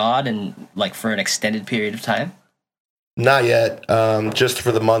living abroad and like for an extended period of time? Not yet. Just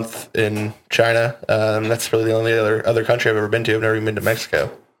for the month in China. That's really the only other country I've ever been to. I've never even been to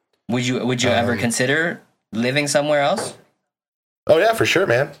Mexico. Would you ever consider living somewhere else? Oh yeah, for sure,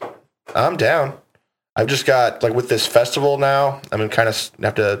 man. I'm down. I've just got with this festival now. I'm kind of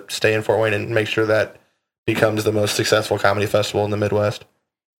have to stay in Fort Wayne and make sure that becomes the most successful comedy festival in the Midwest.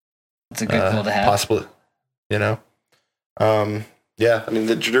 It's a good goal to have. Possibly, you know. Yeah, I mean,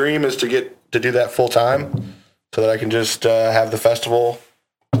 the dream is to get to do that full time, so that I can just have the festival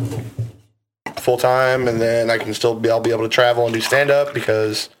full time, and then I'll be able to travel and do stand up,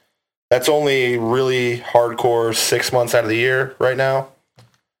 because that's only really hardcore 6 months out of the year right now.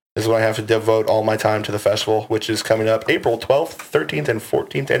 Is when I have to devote all my time to the festival, which is coming up April 12th, 13th, and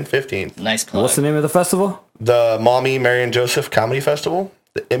 14th, and 15th. Nice plug. What's the name of the festival? The Mommy, Mary, and Joseph Comedy Festival.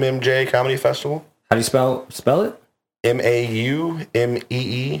 The MMJ Comedy Festival. How do you spell it?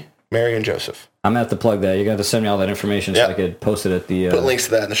 MAUMEE, Mary and Joseph. I'm going to have to plug that. You're going to have to send me all that information so I could post it at the... Put links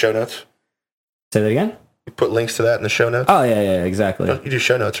to that in the show notes. Say that again? You put links to that in the show notes? Oh, yeah, exactly. You do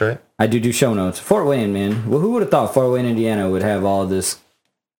show notes, right? I do show notes. Fort Wayne, man. Well, who would have thought Fort Wayne, Indiana would have all this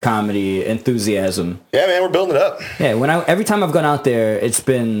comedy enthusiasm? Yeah, man, we're building it up. Yeah, every time I've gone out there, it's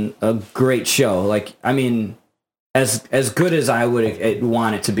been a great show. Like, I mean, as good as I would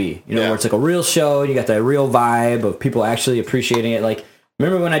want it to be. You know, where it's like a real show, you got that real vibe of people actually appreciating it. Like,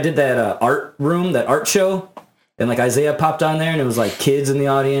 remember when I did that art room, that art show? And like Isaiah popped on there and it was like kids in the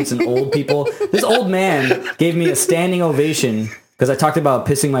audience and old people. This old man gave me a standing ovation because I talked about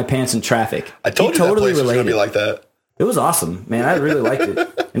pissing my pants in traffic. I told you totally that place was going to be like that. It was awesome, man. I really liked it.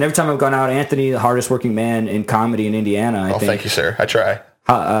 And every time I've gone out, Anthony, the hardest working man in comedy in Indiana, I think. Thank you, sir. I try.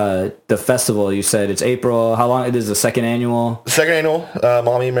 The festival, you said it's April. How long? It is the second annual? The second annual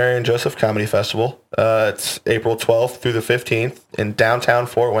Mommy, Mary, and Joseph Comedy Festival. It's April 12th through the 15th in downtown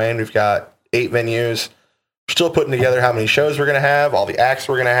Fort Wayne. We've got 8 venues. We're still putting together how many shows we're going to have, all the acts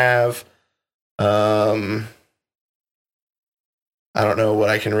we're going to have. I don't know what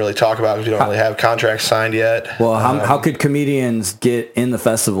I can really talk about because we don't really have contracts signed yet. Well, how could comedians get in the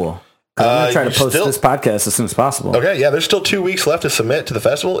festival? I'm going to try to post this podcast as soon as possible. Okay, yeah, there's still 2 weeks left to submit to the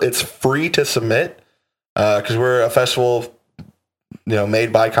festival. It's free to submit because we're a festival,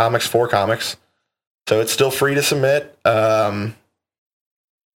 made by comics for comics. So it's still free to submit. Then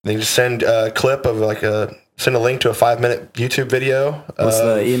you just send a clip of send a link to a 5-minute YouTube video. What's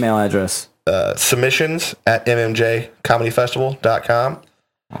the email address? Submissions at mmjcomedyfestival.com.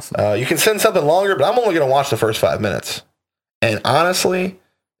 Awesome. You can send something longer, but I'm only going to watch the first 5 minutes. And honestly,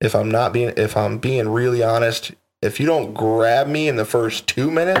 if I'm being really honest, if you don't grab me in the first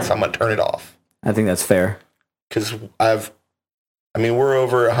 2 minutes, I'm going to turn it off. I think that's fair. Because we're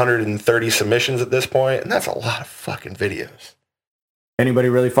over 130 submissions at this point, and that's a lot of fucking videos. Anybody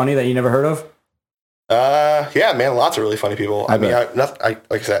really funny that you never heard of? Yeah, man, lots of really funny people. Like I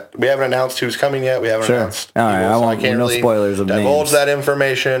said, we haven't announced who's coming yet. We haven't announced. All right, I can't no really spoilers of divulge names. that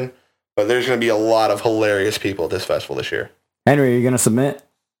information, but there's going to be a lot of hilarious people at this festival this year. Henry, are you going to submit?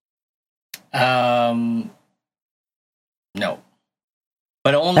 No.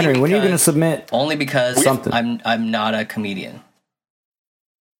 But only Henry, when are you going to submit? Only because something. I'm not a comedian.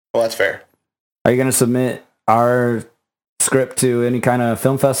 Well, that's fair. Are you going to submit our script to any kind of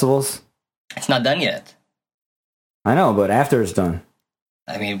film festivals? It's not done yet. I know, but after it's done.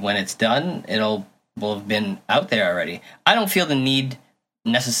 I mean, when it's done, will have been out there already. I don't feel the need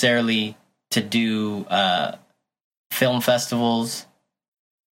necessarily to do film festivals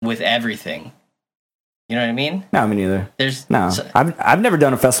with everything. You know what I mean? No, me neither. I've never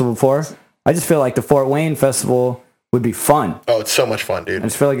done a festival before. I just feel like the Fort Wayne Festival would be fun. Oh, it's so much fun, dude. I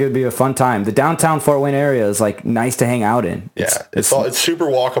just feel like it would be a fun time. The downtown Fort Wayne area is like nice to hang out in. Yeah, it's super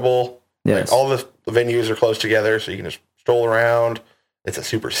walkable. Yes. Like, all the venues are close together, so you can just stroll around. It's a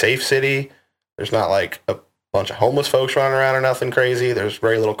super safe city. There's not like a bunch of homeless folks running around or nothing crazy. There's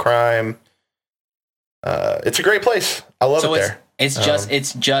very little crime. It's a great place. I love it there. It's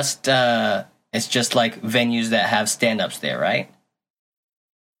just like venues that have stand-ups there, right?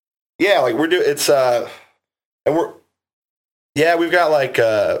 Yeah, like we've got like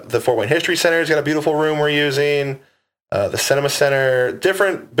the Fort Wayne History Center's got a beautiful room we're using. The Cinema Center,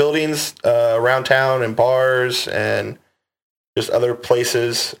 different buildings around town and bars and just other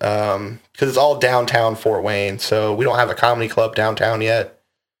places because it's all downtown Fort Wayne. So we don't have a comedy club downtown yet.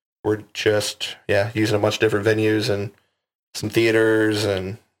 We're just, using a bunch of different venues and some theaters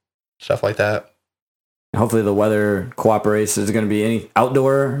and stuff like that. Hopefully the weather cooperates. Is there going to be any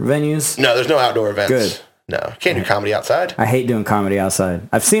outdoor venues? No, there's no outdoor events. Good. No, can't do comedy outside. I hate doing comedy outside.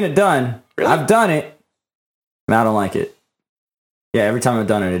 I've seen it done. Really? I've done it. And I don't like it. Yeah, every time I've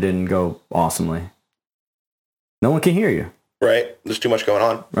done it, it didn't go awesomely. No one can hear you. Right. There's too much going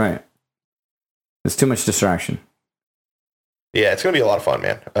on. Right. There's too much distraction. Yeah, it's going to be a lot of fun,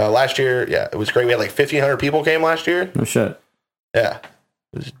 man. Last year, it was great. We had like 1,500 people came last year. No shit. Yeah.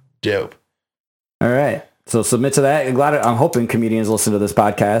 It was dope. All right. So submit to that. I'm hoping comedians listen to this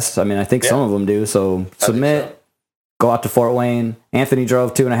podcast. I mean, I think some of them do. So submit. go out to Fort Wayne. Anthony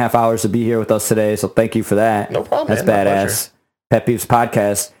drove 2.5 hours to be here with us today, so thank you for that. No problem. That's man. badass. Pet Peeves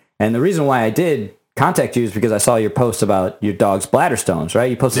Podcast. And the reason why I did contact you is because I saw your post about your dog's bladder stones, right?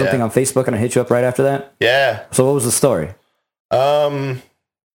 You posted something on Facebook and I hit you up right after that? Yeah. So what was the story?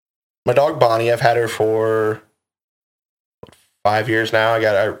 My dog Bonnie, I've had her for 5 years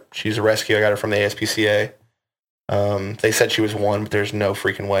now. She's a rescue. I got her from the ASPCA. They said she was 1, but there's no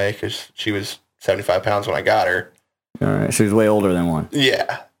freaking way because she was 75 pounds when I got her. All right. She was way older than 1.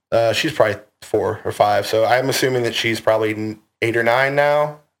 Yeah. She's probably 4 or 5. So I'm assuming that she's probably 8 or 9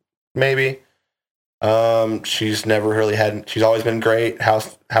 now, maybe. She's never really she's always been great.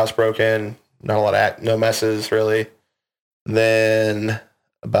 Housebroken, not a lot of no messes really. Then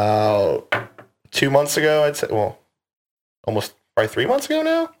about 2 months ago, I'd say, well, almost probably 3 months ago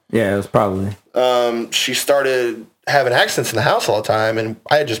now. Yeah, it was probably. She started having accidents in the house all the time, and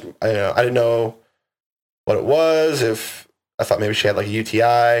I didn't know what it was. If I thought maybe she had like a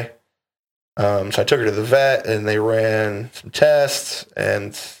UTI, so I took her to the vet, and they ran some tests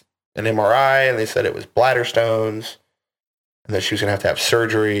and an MRI, and they said it was bladder stones, and that she was gonna have to have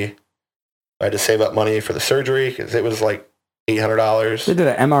surgery. I had to save up money for the surgery because it was like $800. They did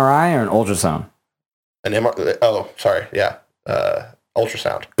an MRI or an ultrasound? An MRI. Oh, sorry. Yeah.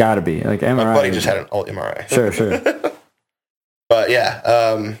 Ultrasound. Gotta be. Like MRI. My buddy just had an MRI. Sure. But yeah,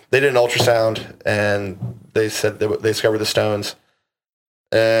 they did an ultrasound and they said they discovered the stones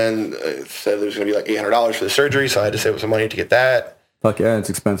and said there was going to be like $800 for the surgery. So I had to save up some money to get that. Fuck yeah, it's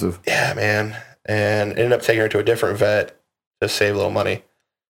expensive. Yeah, man. And ended up taking her to a different vet to save a little money.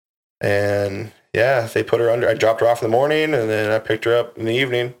 And yeah, they put her under. I dropped her off in the morning and then I picked her up in the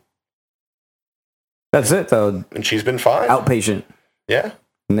evening. That's it, though. And she's been fine. Outpatient. Yeah.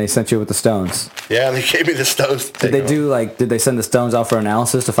 And they sent you with the stones. Yeah, and they gave me the stones. Did they send the stones out for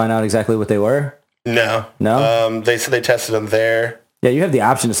analysis to find out exactly what they were? No. No? They said they tested them there. Yeah, you have the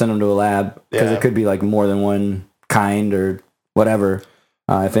option to send them to a lab because it could be like more than one kind or whatever.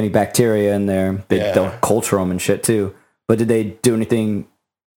 If any bacteria in there, they'll culture them and shit too. But did they do anything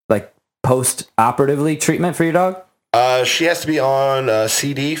like post-operatively treatment for your dog? She has to be on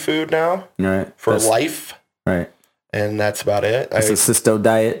CD food now for life. Right. And that's about it. It's a cysto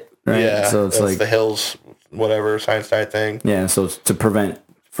diet, right? Yeah, so it's like the Hills, whatever, science diet thing. Yeah, so it's to prevent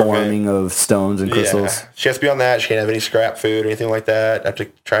forming of stones and crystals. Yeah. She has to be on that. She can't have any scrap food or anything like that. I have to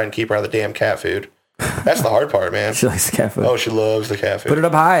try and keep her out of the damn cat food. That's the hard part, man. She likes the cat food. Oh, she loves the cat food. Put it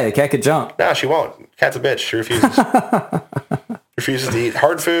up high. The cat could jump. No, she won't. Cat's a bitch. She refuses. Refuses to eat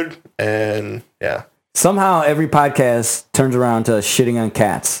hard food, and yeah. Somehow every podcast turns around to shitting on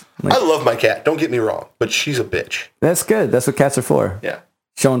cats. I love my cat. Don't get me wrong, but she's a bitch. That's good. That's what cats are for. Yeah.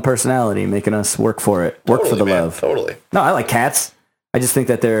 Showing personality, making us work for it. Work for the love. Totally. No, I like cats. I just think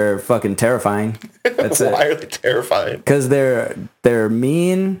that they're fucking terrifying. That's Why are they terrifying? Because they're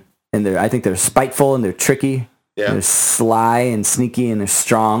mean, and I think they're spiteful, and they're tricky. Yeah. They're sly and sneaky, and they're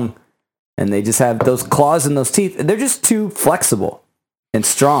strong. And they just have those claws and those teeth. They're just too flexible and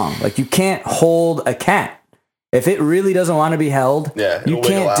strong. Like, you can't hold a cat. If it really doesn't want to be held, you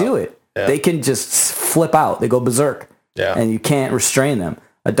can't do it. Yeah. They can just flip out. They go berserk. Yeah. And you can't restrain them.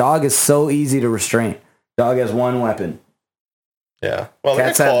 A dog is so easy to restrain. Dog has one weapon. Yeah. Well,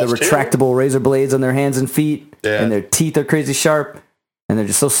 cats have the retractable razor blades on their hands and feet. Yeah. And their teeth are crazy sharp. And they're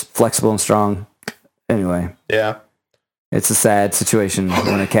just so flexible and strong. Anyway. Yeah. It's a sad situation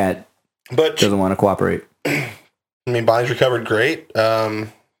when a cat doesn't want to cooperate. I mean, Bonnie's recovered great.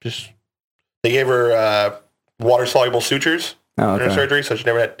 Just they gave her water-soluble sutures in her surgery, so she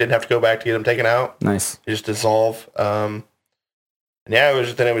didn't have to go back to get them taken out. Nice. They just dissolve. And yeah,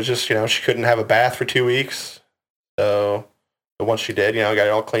 it was just she couldn't have a bath for 2 weeks. So, but once she did, got it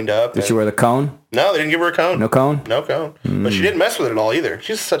all cleaned up. Did she wear the cone? No, they didn't give her a cone. No cone? No cone. But she didn't mess with it at all either.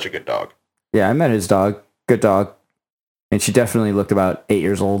 She's such a good dog. Yeah, I met his dog. Good dog. And she definitely looked about 8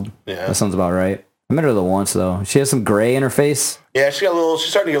 years old. Yeah. That sounds about right. I met her once, though. She has some gray in her face. Yeah, she's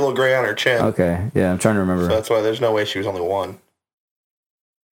starting to get a little gray on her chin. Okay. Yeah, I'm trying to remember. So that's why there's no way she was only 1.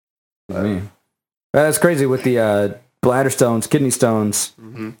 That's crazy with the bladder stones, kidney stones.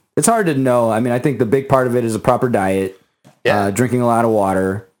 Mm-hmm. It's hard to know. I mean, I think the big part of it is a proper diet, drinking a lot of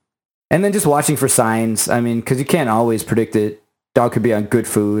water, and then just watching for signs. I mean, because you can't always predict it. Dog could be on good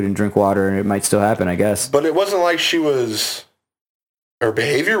food and drink water, and it might still happen, I guess. But it wasn't like her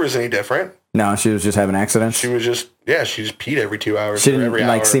behavior was any different. No, she was just having accidents. She was just, she just peed every 2 hours. She didn't every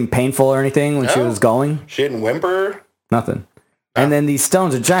hour. seem painful or anything when she was going? She didn't whimper. Nothing. No. And then these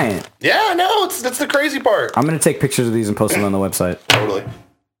stones are giant. Yeah, no, that's the crazy part. I'm going to take pictures of these and post them on the website. Totally.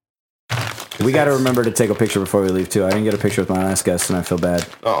 We got to remember to take a picture before we leave, too. I didn't get a picture with my last guest, and I feel bad.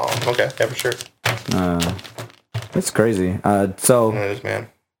 Oh, okay. Yeah, for sure. It's crazy. It is, man.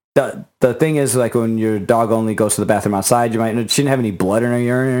 The thing is, like, when your dog only goes to the bathroom outside, she didn't have any blood in her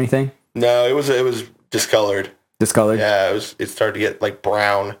urine or anything? No, it was discolored. Discolored? Yeah, it started to get like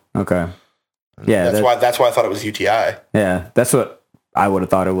brown. Okay. Yeah, that's why I thought it was UTI. Yeah, that's what I would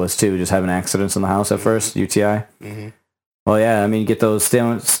have thought it was too. Just having accidents in the house at first, UTI. Mm-hmm. Well, yeah, I mean, get those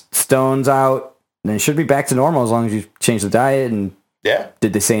stones out, and it should be back to normal as long as you change the diet. And yeah,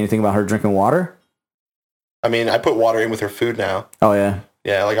 did they say anything about her drinking water? I mean, I put water in with her food now. Oh yeah,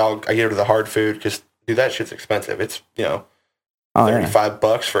 yeah. Like I give her the hard food because dude, that shit's expensive. It's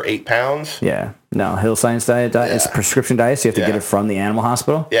 $35 for 8 pounds. Yeah, no, Hill Science diet. It's a prescription diet, so you have to get it from the animal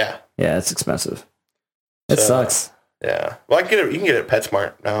hospital. Yeah, yeah, it's expensive. It sucks. Yeah, well, you can get it at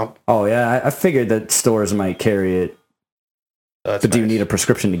PetSmart now. Oh yeah, I figured that stores might carry it. But do you need a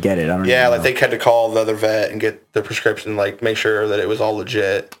prescription to get it? I don't know. Yeah, like they had to call the other vet and get the prescription, like make sure that it was all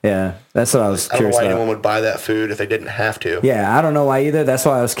legit. Yeah, that's what I was curious about. I don't know why anyone would buy that food if they didn't have to. Yeah, I don't know why either. That's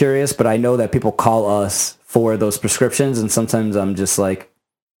why I was curious, but I know that people call us for those prescriptions, and sometimes I'm just like,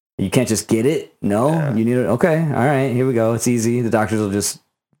 you can't just get it? No? You need it? Okay, all right, here we go. It's easy. The doctors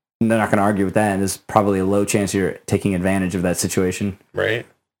they're not going to argue with that, and there's probably a low chance you're taking advantage of that situation. Right.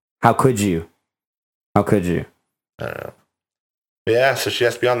 How could you? I don't know. Yeah, so she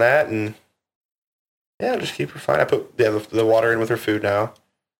has to be on that, and yeah, just keep her fine. I put the water in with her food now,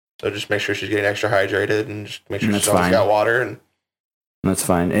 so just make sure she's getting extra hydrated, and just make sure she's always got water. And that's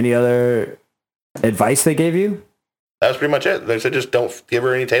fine. Any other advice they gave you? That was pretty much it. They said just don't give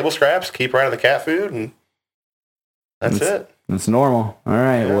her any table scraps, keep her out of the cat food, and that's it. That's normal. All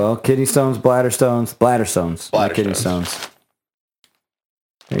right. Yeah. Well, kidney stones, bladder stones, not kidney stones.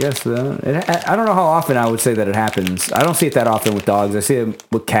 I guess I don't know how often I would say that it happens. I don't see it that often with dogs. I see it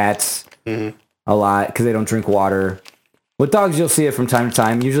with cats a lot because they don't drink water. With dogs, you'll see it from time to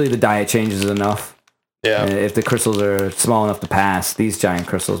time. Usually the diet changes enough. Yeah. And if the crystals are small enough to pass, these giant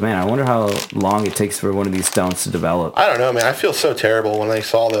crystals, man, I wonder how long it takes for one of these stones to develop. I don't know, man. I feel so terrible when I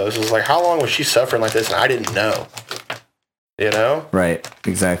saw those. It was like, how long was she suffering like this? And I didn't know. You know? Right.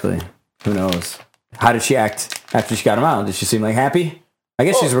 Exactly. Who knows? How did she act after she got them out? Did she seem like happy? I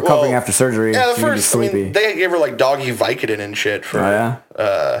guess she's recovering after surgery. Yeah, they gave her like doggy Vicodin and shit for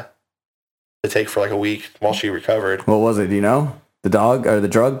to take for like a week while she recovered. What was it? Do you know? The dog or the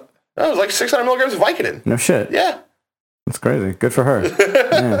drug? No, it was like 600 milligrams of Vicodin. No shit. Yeah. That's crazy. Good for her.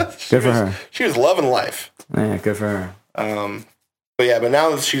 Yeah, good for her. She was loving life. Yeah, good for her. But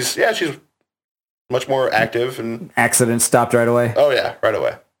now that she's much more active and accident stopped right away. Oh yeah, right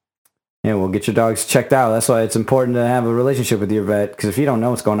away. Yeah, well, get your dogs checked out. That's why it's important to have a relationship with your vet, because if you don't know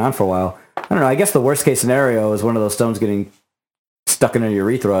what's going on for a while, I don't know, I guess the worst case scenario is one of those stones getting stuck in your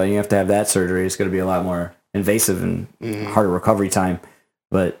urethra and you have to have that surgery. It's going to be a lot more invasive and harder recovery time.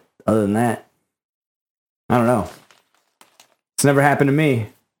 But other than that, I don't know. It's never happened to me.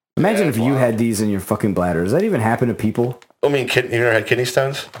 Imagine if you had these in your fucking bladder. Does that even happen to people? I mean, you never had kidney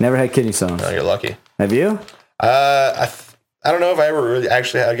stones? Never had kidney stones. Oh, you're lucky. Have you? I don't know if I ever really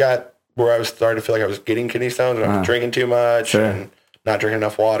I got where I was starting to feel like I was getting kidney stones and I was drinking too much and not drinking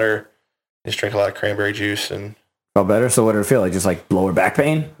enough water. Just drink a lot of cranberry juice and felt better. So what did it feel like? Just like lower back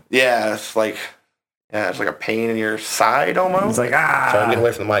pain? Yeah, it's like a pain in your side almost. It's like So I'm getting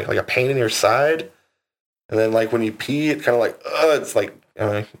away from the mic. Like a pain in your side, and then like when you pee, it kind of like it's like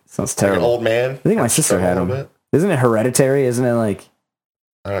sounds terrible. Like an old man. I think my sister had them. Isn't it hereditary? Isn't it like?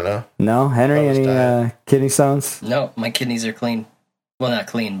 I don't know. No, Henry, any kidney stones? No, my kidneys are clean. Well, not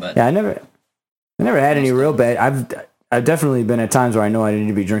clean, but yeah, I never had any real bad. I've definitely been at times where I know I need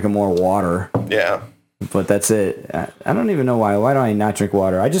to be drinking more water. Yeah, but that's it. I don't even know why. Why do I not drink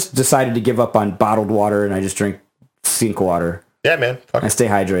water? I just decided to give up on bottled water and I just drink sink water. Yeah, man. I stay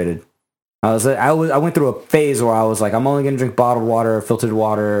hydrated. I went through a phase where I was like, I'm only gonna drink bottled water, or filtered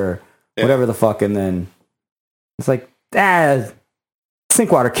water, or whatever the fuck, and then it's like,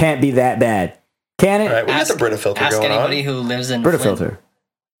 sink water can't be that bad. Can it? All right, we got the Brita filter going on. Ask anybody who lives in Brita filter.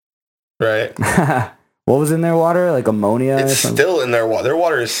 Right. What was in their water? Like ammonia? It's still in their water. Their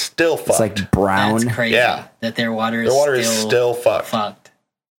water is still fucked. It's like brown. That's crazy. Yeah. That their water is still fucked.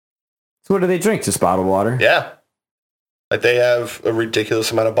 So what do they drink? Just bottled water? Yeah. Like they have a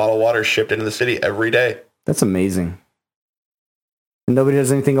ridiculous amount of bottled water shipped into the city every day. That's amazing. And nobody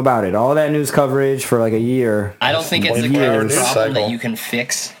does anything about it. All that news coverage for like a year. I don't think it's a problem that you can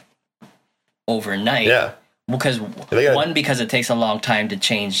fix overnight. Yeah. Because because it takes a long time to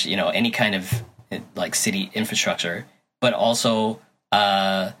change, any kind of like city infrastructure, but also,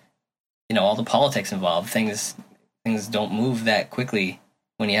 all the politics involved. Things don't move that quickly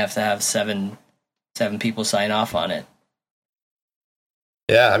when you have to have seven people sign off on it.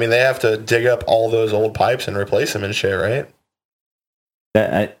 Yeah, I mean, they have to dig up all those old pipes and replace them and shit, right?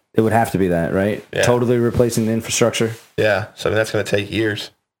 It would have to be that, right? Yeah. Totally replacing the infrastructure. Yeah, so I mean, that's going to take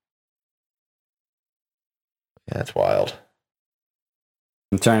years. Yeah, that's wild.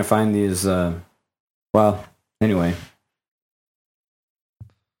 I'm trying to find these, anyway.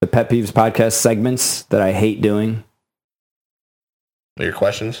 The Pet Peeves Podcast segments that I hate doing. Your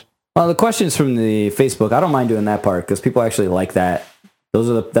questions? Well, the questions from the Facebook, I don't mind doing that part because people actually like that.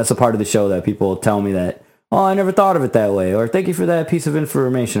 That's a part of the show that people tell me that, oh, I never thought of it that way, or thank you for that piece of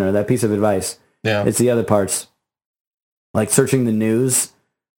information or that piece of advice. Yeah. It's the other parts, like searching the news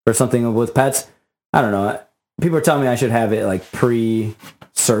for something with pets. I don't know. People are telling me I should have it like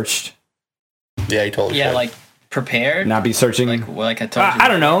pre-searched. Yeah, you totally should. like prepared. Not be searching. Like I told you. I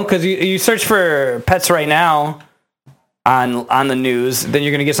don't know, because you search for pets right now on the news, then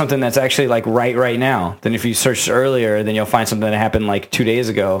you're going to get something that's actually like right now. Then if you searched earlier, then you'll find something that happened like 2 days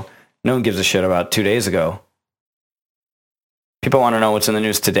ago. No one gives a shit about 2 days ago. People want to know what's in the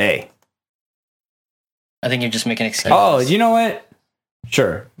news today. I think you're just making excuses. Oh, you know what?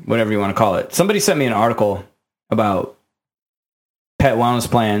 Sure, whatever you want to call it. Somebody sent me an article about pet wellness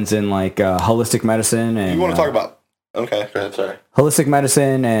plans and like holistic medicine. And you want to talk about? Okay, go ahead. Sorry. Holistic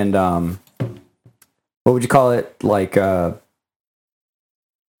medicine and what would you call it? Like I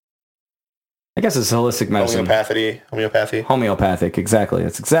guess it's holistic medicine. Homeopathic, exactly.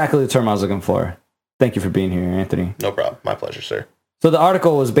 That's exactly the term I was looking for. Thank you for being here, Anthony. No problem. My pleasure, sir. So the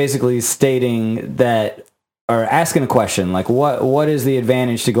article was basically stating that, or asking a question, like what is the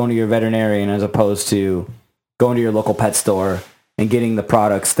advantage to going to your veterinarian as opposed to going to your local pet store and getting the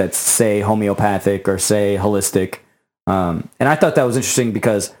products that say homeopathic or say holistic? And I thought that was interesting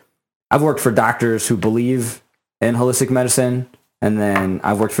because I've worked for doctors who believe in holistic medicine, and then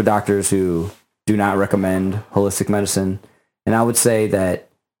I've worked for doctors who do not recommend holistic medicine. And I would say that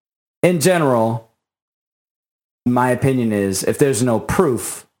in general, my opinion is if there's no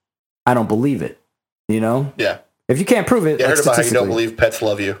proof, I don't believe it. You know? Yeah. If you can't prove it, yeah, I like heard about how you don't believe pets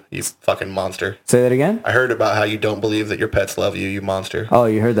love you, you fucking monster. Say that again? I heard about how you don't believe that your pets love you, you monster. Oh,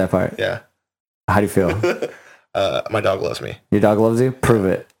 you heard that part? Yeah. How do you feel? My dog loves me. Your dog loves you? Prove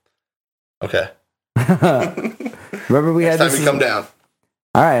it. Okay. Remember we had this. Time you come down.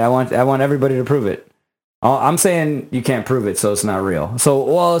 All right, I want everybody to prove it. I'm saying you can't prove it, so it's not real. So,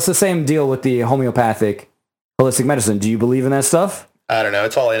 well, it's the same deal with the homeopathic, holistic medicine. Do you believe in that stuff? I don't know.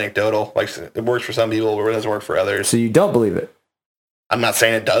 It's all anecdotal. Like, it works for some people, but it doesn't work for others. So you don't believe it? I'm not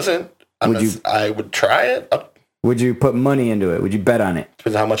saying it doesn't. I would try it. Would you put money into it? Would you bet on it?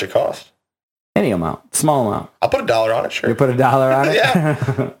 Depends on how much it costs. Any amount, small amount. I'll put $1 on it, sure. You put $1 on it?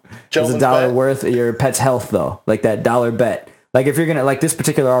 Yeah. Is $1 worth your pet's health, though? Like that dollar bet. Like if you're going to, like this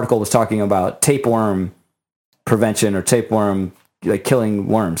particular article was talking about tapeworm prevention or tapeworm, like killing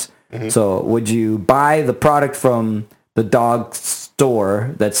worms. Mm-hmm. So would you buy the product from the dog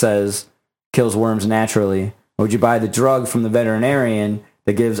store that says kills worms naturally? Or would you buy the drug from the veterinarian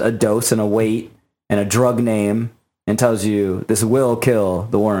that gives a dose and a weight and a drug name and tells you this will kill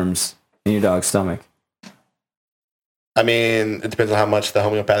the worms in your dog's stomach? I mean, it depends on how much the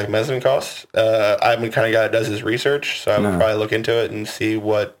homeopathic medicine costs. I'm the kind of guy that does his research, so I would probably look into it and see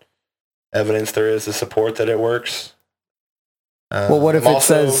what evidence there is to support that it works. Well, what if it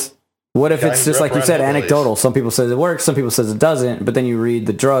says... What if it's just like you said, anecdotal? Some people say it works, some people says it doesn't, but then you read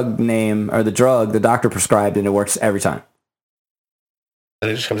the drug name or the drug the doctor prescribed and it works every time.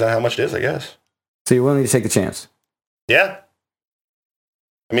 And it just comes down to how much it is, I guess. So you're willing to take the chance? Yeah.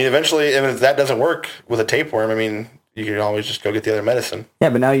 I mean, eventually, if that doesn't work with a tapeworm, I mean, you can always just go get the other medicine. Yeah,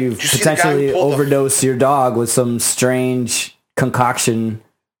 but now you've potentially overdosed your dog with some strange concoction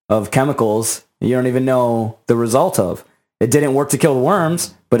of chemicals you don't even know the result of. It didn't work to kill the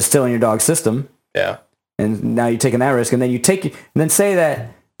worms, but it's still in your dog's system. Yeah. And now you're taking that risk. And then say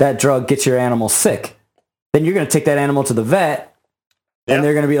that drug gets your animal sick. Then you're going to take that animal to the vet. Yeah. And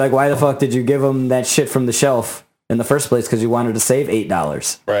they're going to be like, why the fuck did you give them that shit from the shelf in the first place? Because you wanted to save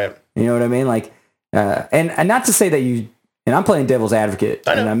 $8. Right. You know what I mean? Like, and not to say that and I'm playing devil's advocate.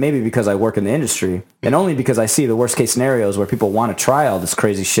 And maybe because I work in the industry. And only because I see the worst case scenarios where people want to try all this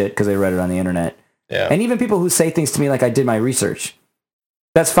crazy shit because they read it on the internet. Yeah. And even people who say things to me like I did my research.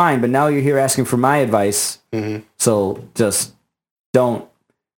 That's fine, but now you're here asking for my advice. Mm-hmm. So just don't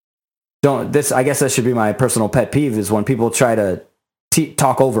this, I guess that should be my personal pet peeve, is when people try to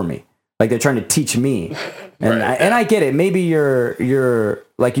talk over me. Like they're trying to teach me. And I get it. Maybe you're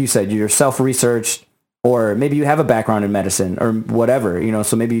like you said, you're self-researched, or maybe you have a background in medicine or whatever,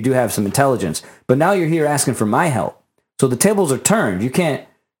 so maybe you do have some intelligence. But now you're here asking for my help. So the tables are turned. You can't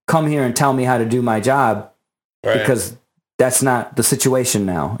come here and tell me how to do my job because that's not the situation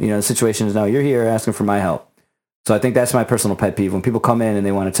now. You know, the situation is now you're here asking for my help. So I think that's my personal pet peeve when people come in and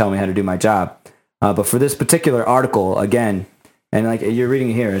they want to tell me how to do my job. But for this particular article, again, and like you're reading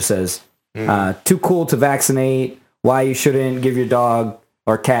it here, it says, too cool to vaccinate, why you shouldn't give your dog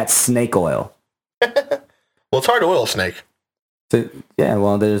or cat snake oil. Well, it's hard to oil a snake. So, yeah,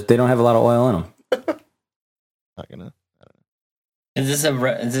 well, they don't have a lot of oil in them. Not gonna. Is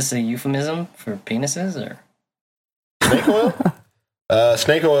this a euphemism for penises or Snake oil?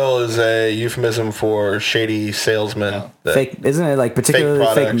 Snake oil is a euphemism for shady salesmen. Oh. that- Fake, isn't it like particularly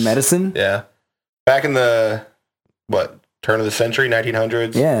fake products. medicine? Yeah. Back in the, turn of the century,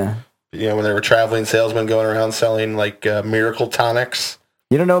 1900s? Yeah. You know, when they were traveling salesmen going around selling, like, miracle tonics.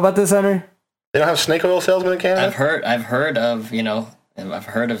 You don't know about this, Hunter? They don't have snake oil salesmen in Canada? I've heard of, I've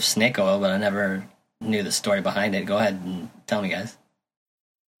heard of snake oil, but I never knew the story behind it. Go ahead and tell me, guys.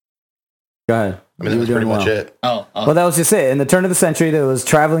 Go ahead. I mean, that was pretty much it. Oh. Well, that was just it. In the turn of the century, there was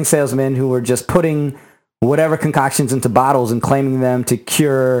traveling salesmen who were just putting whatever concoctions into bottles and claiming them to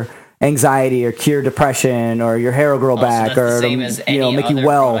cure anxiety or cure depression or your hair will grow back so that's or the same as to, any make other you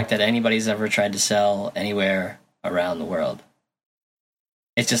well. product that anybody's ever tried to sell anywhere around the world.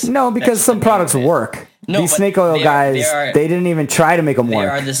 It's just No, because that's some the name products of it. work. No, These but snake oil guys, they didn't even try to make them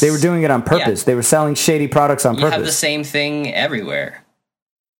work. They were doing it on purpose. Yeah. They were selling shady products on You have the purpose. same thing everywhere.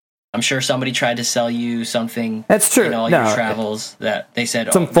 I'm sure somebody tried to sell you something. That's true. In all No. your travels that they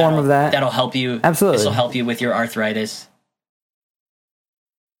said Some form of that. That'll help you. Absolutely. This will help you with your arthritis.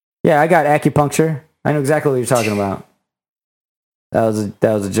 Yeah, I got acupuncture. I know exactly what you're talking about. That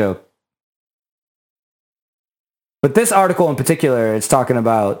was a joke. But this article in particular, it's talking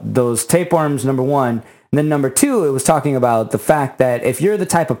about those tapeworms, number one. And then number two, it was talking about the fact that if you're the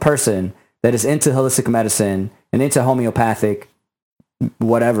type of person that is into holistic medicine and into homeopathic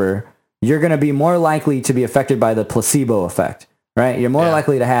whatever, you're going to be more likely to be affected by the placebo effect, right? You're more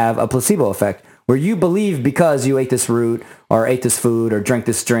likely to have a placebo effect where you believe because you ate this root or ate this food or drank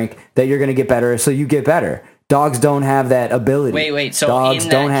this drink that you're going to get better, so you get better. Dogs don't have that ability. Wait. So dogs in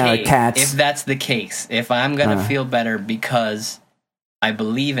don't that have case, cats. if that's the case, if I'm gonna feel better because I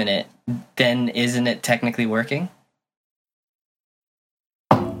believe in it, then isn't it technically working?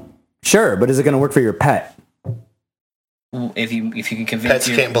 Sure, but is it going to work for your pet? If you can convince Pets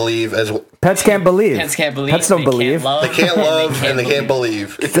your can't believe as well. Pets can't believe. pets can't believe. Pets don't believe. They can't love and they can't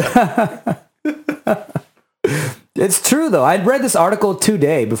believe. It's true, though. I'd read this article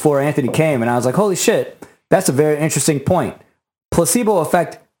today before Anthony came, and I was like, holy shit, that's a very interesting point. Placebo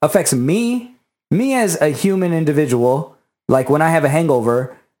effect affects me as a human individual. Like when I have a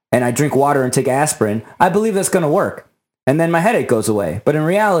hangover and I drink water and take aspirin, I believe that's going to work. And then my headache goes away. But in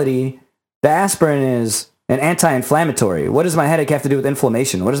reality, the aspirin is an anti-inflammatory. What does my headache have to do with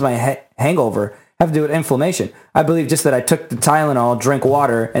inflammation? What does my hangover have to do with inflammation? I believe just that I took the Tylenol, drank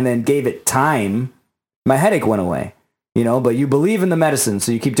water, and then gave it time, my headache went away. But you believe in the medicine,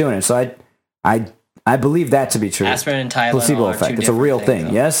 so you keep doing it. So I believe that to be true. Aspirin and Tylenol Placebo are effect. two It's a real different thing.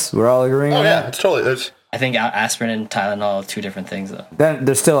 things, Yes, we're all agreeing on that. It's totally. I think aspirin and Tylenol are two different things, though. Then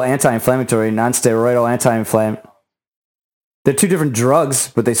they're still anti-inflammatory, non-steroidal anti-inflammatory. They're two different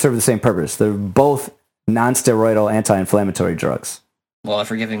drugs, but they serve the same purpose. They're both non-steroidal anti-inflammatory drugs. Well, if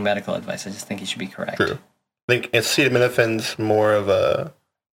we're giving medical advice, I just think you should be correct. True. I think acetaminophen's more of a...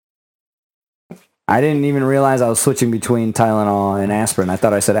 I didn't even realize I was switching between Tylenol and aspirin. I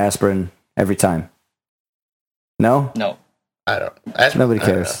thought I said aspirin every time. No? No. I don't... Nobody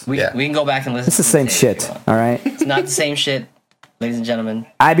cares. We can go back and listen It's the to same tape if shit, you want. all right? It's not the same shit, ladies and gentlemen.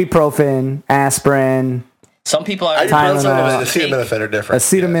 Ibuprofen, aspirin, Some people are Tylenol, and acetaminophen are different.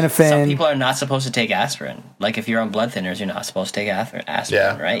 acetaminophen. Some people are not supposed to take aspirin. Like if you're on blood thinners, you're not supposed to take aspirin,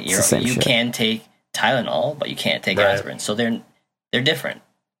 Yeah. right? It's the same You shit. can take Tylenol, but you can't take Right. aspirin. So they're different.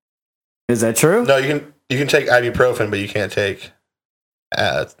 Is that true? No, you can take ibuprofen, but you can't take...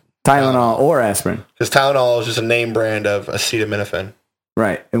 Tylenol or aspirin. Because Tylenol is just a name brand of acetaminophen.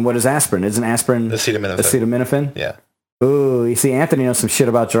 Right. And what is aspirin? Isn't aspirin acetaminophen? Yeah. Ooh, you see, Anthony knows some shit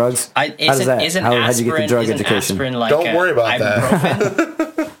about drugs. How'd you get the drug isn't education? aspirin like Don't worry about ibuprofen?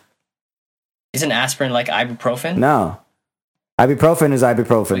 that. Isn't aspirin like ibuprofen? No. Ibuprofen is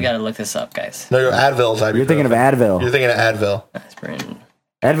ibuprofen. We got to look this up, guys. No, Advil's ibuprofen. You're thinking of Advil. You're thinking of Advil. Aspirin.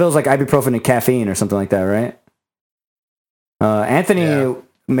 Advil's like ibuprofen and caffeine or something like that, right? Anthony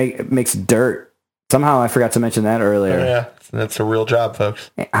makes dirt. Somehow I forgot to mention that earlier. Oh, yeah, that's a real job,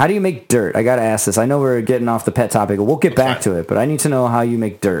 folks. How do you make dirt? I got to ask this. I know we're getting off the pet topic. We'll get back to it, but I need to know how you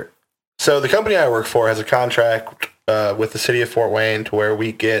make dirt. So the company I work for has a contract with the city of Fort Wayne to where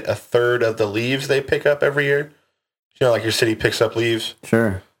we get a third of the leaves they pick up every year. Like your city picks up leaves.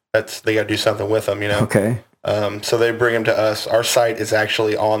 Sure. They got to do something with them, Okay. So they bring them to us. Our site is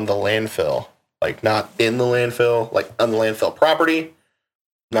actually on the landfill, like not in the landfill, like on the landfill property,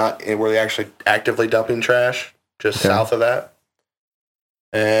 not in where they actually actively dumping trash, just south of that.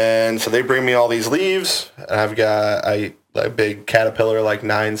 And so they bring me all these leaves, and I've got a big Caterpillar like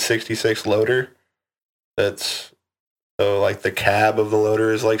 966 loader. That's so like the cab of the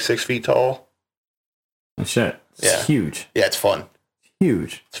loader is like 6 feet tall. Oh, shit. It's huge. Yeah, it's fun.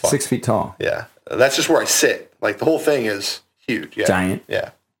 Huge. It's fun. 6 feet tall. Yeah. That's just where I sit. Like the whole thing is huge. Yeah. Giant. Yeah.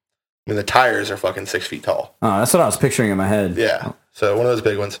 I mean, the tires are fucking 6 feet tall. Oh, that's what I was picturing in my head. Yeah. So one of those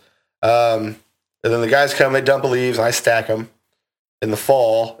big ones. And then the guys come, they dump the leaves, and I stack them in the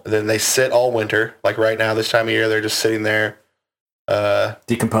fall. And then they sit all winter. Like right now, this time of year, they're just sitting there.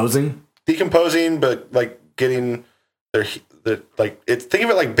 Decomposing, but like getting their like it's. Think of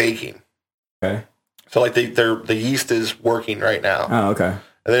it like baking. Okay. So like the yeast is working right now. Oh, okay.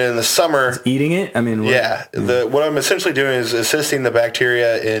 And then in the summer, it's eating it. I mean, what I'm essentially doing is assisting the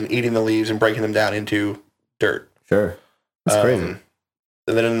bacteria in eating the leaves and breaking them down into dirt. Sure. That's crazy.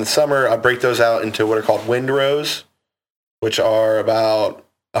 And then in the summer, I break those out into what are called windrows, which are about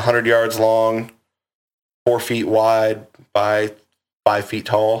 100 yards long, 4 feet wide by 5 feet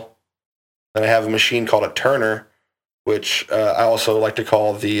tall. Then I have a machine called a turner, which I also like to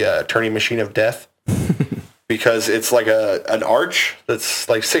call the turning machine of death, because it's like an arch that's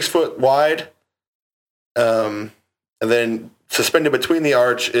like 6 foot wide. And then suspended between the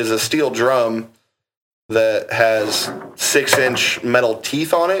arch is a steel drum that has 6-inch metal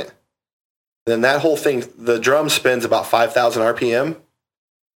teeth on it. Then that whole thing, the drum spins about 5,000 RPM.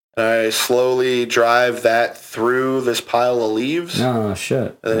 And I slowly drive that through this pile of leaves. Oh,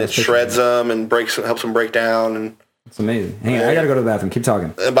 shit. And then it shreds them and helps them break down. And it's amazing. Hang on, I gotta go to the bathroom. Keep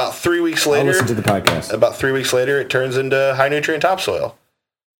talking. About 3 weeks later, I'll listen to the podcast. About 3 weeks later, it turns into high nutrient topsoil.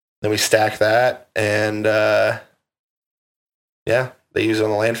 Then we stack that, and they use it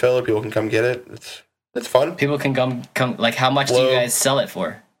on the landfill, or people can come get it. It's fun. People can come. Like, how much do you guys sell it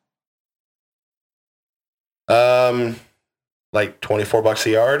for? Like $24 a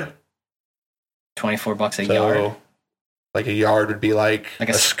yard. $24 a yard. Like a yard would be like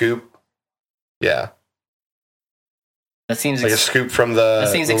a scoop. Yeah. That seems like a scoop from the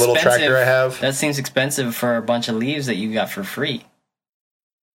little tractor I have. That seems expensive for a bunch of leaves that you got for free.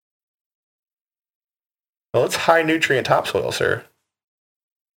 Well, it's high nutrient topsoil, sir.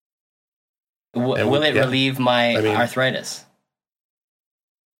 Will it relieve my arthritis?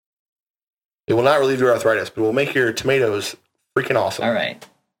 It will not relieve your arthritis, but it will make your tomatoes freaking awesome. All right.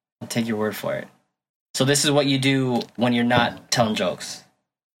 I'll take your word for it. So this is what you do when you're not telling jokes?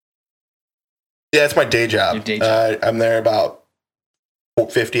 Yeah, it's my day job. Your day job. I'm there about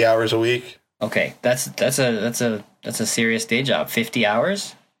 50 hours a week. Okay, that's a serious day job. 50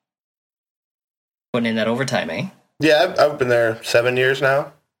 hours? Putting in that overtime, eh? Yeah, I've been there 7 years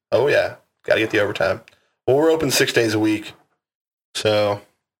now. Oh, yeah. Got to get the overtime. Well, we're open 6 days a week. So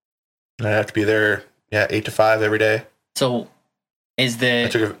I have to be there, 8 to 5 every day. So is the... I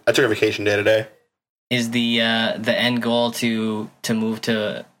took a vacation day today. Is the end goal to move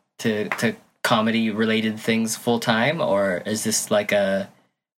to comedy-related things full-time? Or is this like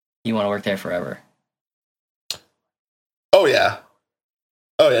you want to work there forever? Oh, yeah.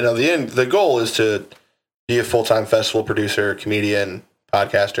 No, the goal is to be a full-time festival producer, comedian,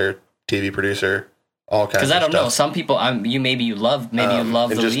 podcaster, TV producer, all kinds of stuff. Because I don't know, some people you love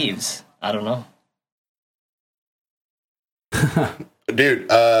the leaves. I don't know. Dude,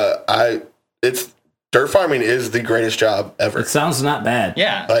 it's dirt farming is the greatest job ever. It sounds not bad.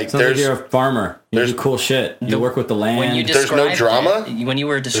 Yeah. Sounds like you're a farmer. You do cool shit. You work with the land. When you there's no drama. When you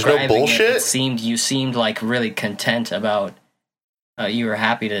were describing no bullshit. You seemed like really content about. You were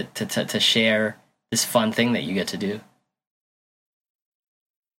happy to share this fun thing that you get to do.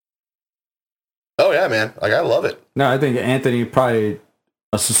 Oh yeah, man! Like I love it. No, I think Anthony probably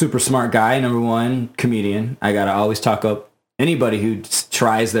a super smart guy. Number one, comedian. I gotta always talk up anybody who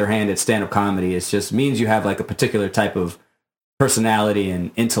tries their hand at stand-up comedy. It just means you have like a particular type of personality and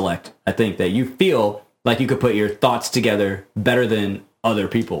intellect. I think that you feel like you could put your thoughts together better than other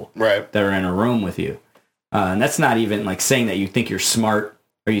people that are in a room with you. And that's not even like saying that you think you're smart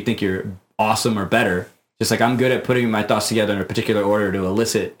or you think you're awesome or better. Just like I'm good at putting my thoughts together in a particular order to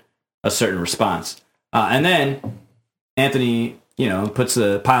elicit a certain response. And then Anthony,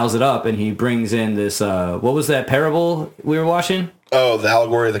 piles it up and he brings in this, what was that parable we were watching? Oh, the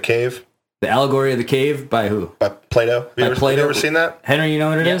Allegory of the Cave. The Allegory of the Cave by who? By Plato. Have you ever seen that? Henry, you know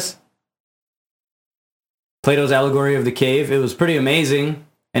what it is? Plato's Allegory of the Cave. It was pretty amazing.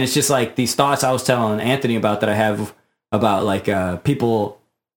 And it's just like these thoughts I was telling Anthony about that I have about like people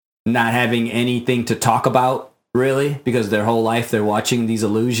not having anything to talk about, really, because their whole life they're watching these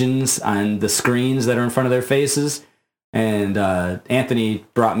illusions on the screens that are in front of their faces. And Anthony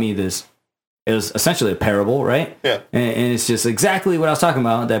brought me this. It was essentially a parable, right? Yeah. And it's just exactly what I was talking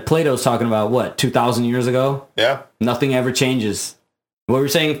about, that Plato's talking about, what, 2,000 years ago? Yeah. Nothing ever changes. What were we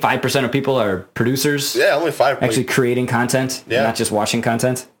saying? 5% of people are producers? Yeah, only 5%. Actually creating content, not just watching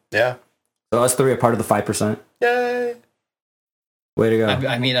content? Yeah. So us three are part of the 5%. Yay. Way to go.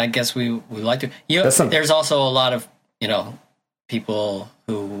 I mean, I guess we like to. There's also a lot of, people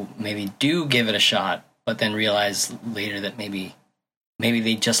who maybe do give it a shot, but then realize later that maybe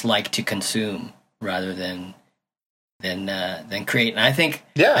they just like to consume rather than create. And I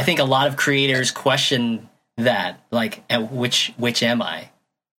think a lot of creators question that, like, which am I,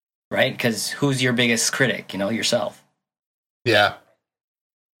 right? Because who's your biggest critic? Yourself. Yeah.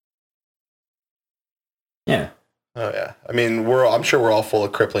 Yeah. Oh yeah. I mean, I'm sure we're all full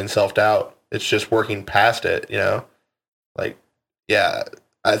of crippling self-doubt. It's just working past it, Like, yeah,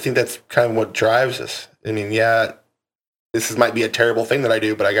 I think that's kind of what drives us. I mean, yeah, might be a terrible thing that I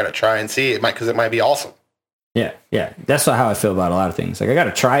do, but I got to try and see it because it might be awesome. Yeah. That's how I feel about a lot of things. Like, I got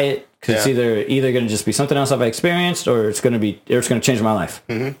to try it because it's either going to just be something else I've experienced, or it's going to change my life.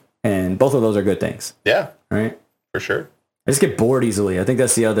 Mm-hmm. And both of those are good things. Yeah. Right? For sure. I just get bored easily. I think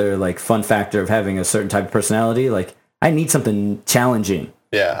that's the other, like, fun factor of having a certain type of personality. Like, I need something challenging.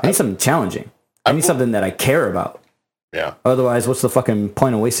 Yeah. I need something challenging. I need something that I care about. Yeah. Otherwise, what's the fucking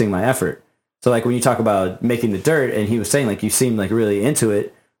point of wasting my effort? So, like, when you talk about making the dirt, and he was saying, like, you seem, like, really into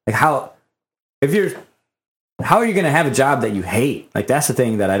it. Like, how are you going to have a job that you hate? Like, that's the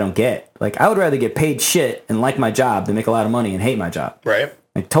thing that I don't get. Like, I would rather get paid shit and like my job than make a lot of money and hate my job. Right.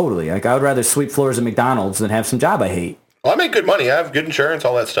 Like, totally. Like, I would rather sweep floors at McDonald's than have some job I hate. Well, I make good money. I have good insurance,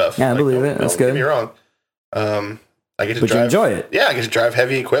 all that stuff. Yeah, I believe it. That's good. Don't get me wrong. I get to But drive. you enjoy it. Yeah, I get to drive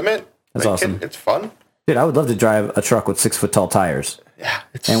heavy equipment. That's awesome. It's fun. Dude, I would love to drive a truck with 6-foot tall tires. Yeah.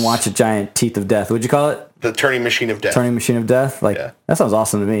 And watch a giant teeth of death. What'd you call it? The turning machine of death. Turning machine of death? Like, that sounds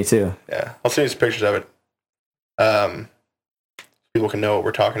awesome to me, too. Yeah. I'll send you some pictures of it. People can know what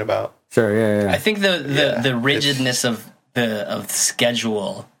we're talking about. Sure, yeah. I think the rigidness of the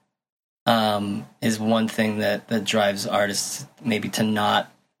schedule is one thing that drives artists maybe to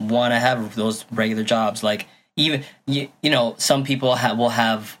not want to have those regular jobs. Like, even some people will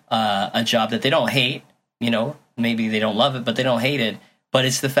have a job that they don't hate. Maybe they don't love it, but they don't hate it. But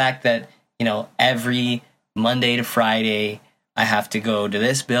it's the fact that every Monday to Friday I have to go to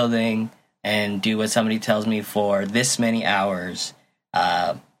this building and do what somebody tells me for this many hours.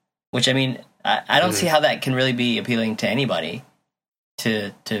 Which, I mean, I don't see how that can really be appealing to anybody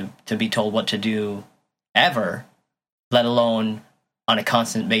to be told what to do ever, let alone on a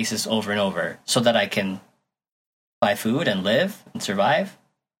constant basis over and over, so that I can buy food and live and survive.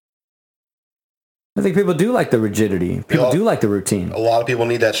 I think people do like the rigidity. People do like the routine. A lot of people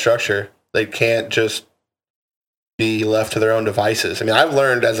need that structure. They can't just be left to their own devices. I mean, I've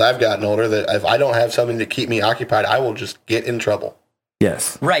learned as I've gotten older that if I don't have something to keep me occupied, I will just get in trouble.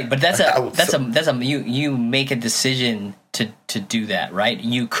 Yes. Right, but you make a decision to do that, right?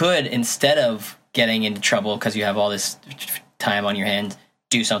 You could, instead of getting into trouble because you have all this time on your hands,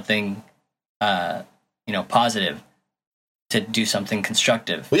 do something positive, to do something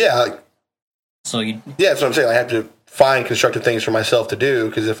constructive. Well, yeah. That's what I'm saying. I have to find constructive things for myself to do,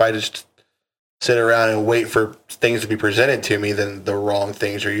 because if I just sit around and wait for things to be presented to me, then the wrong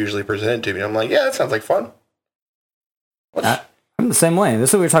things are usually presented to me. I'm like, yeah, that sounds like fun. I'm the same way.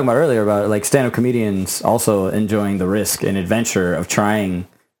 This is what we were talking about earlier, about like stand-up comedians also enjoying the risk and adventure of trying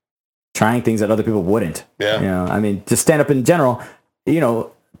things that other people wouldn't. Yeah. I mean, just stand up in general,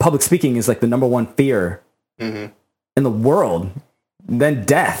 public speaking is like the number one fear in the world, then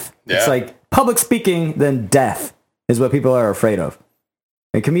death. Yeah. It's like public speaking, then death is what people are afraid of.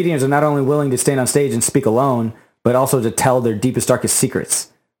 And comedians are not only willing to stand on stage and speak alone, but also to tell their deepest, darkest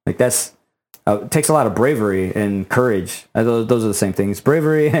secrets. Like, that's it takes a lot of bravery and courage. Those are the same things.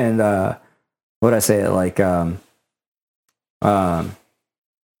 Bravery and what would I say? Like, I got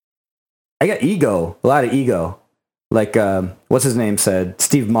ego, a lot of ego. Like, what's his name said?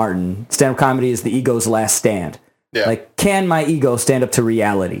 Steve Martin. Stand-up comedy is the ego's last stand. Yeah. Like, can my ego stand up to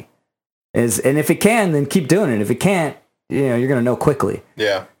reality? And if it can, then keep doing it. If it can't, you're going to know quickly.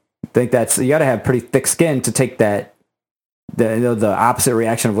 Yeah. I think you got to have pretty thick skin to take that, the opposite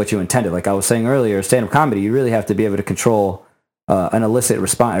reaction of what you intended. Like I was saying earlier, stand-up comedy, you really have to be able to control an illicit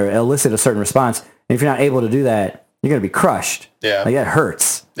response, or elicit a certain response. And if you're not able to do that, you're going to be crushed. Yeah. Like, that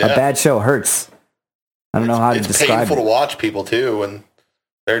hurts. Yeah. A bad show hurts. I don't know how to describe it. It's painful to watch people too when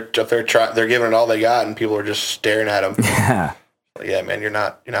they're giving it all they got and people are just staring at them. Yeah. yeah, man, you're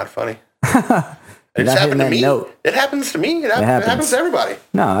not funny. You're It not just hitting happened to that me. note. It happens to me. It happens to everybody.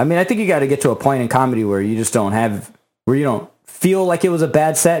 No, I mean, I think you got to get to a point in comedy where you just don't where you don't feel like it was a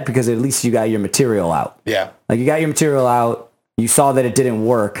bad set because at least you got your material out. Yeah. Like you got your material out, you saw that it didn't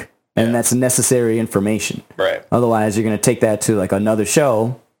work, and that's necessary information. Right. Otherwise, you're going to take that to like another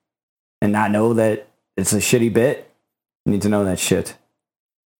show and not know that it's a shitty bit. You need to know that shit.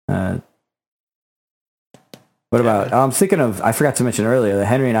 What about, I'm thinking of, I forgot to mention earlier that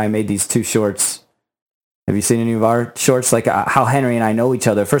Henry and I made these 2 shorts. Have you seen any of our shorts? Like how Henry and I know each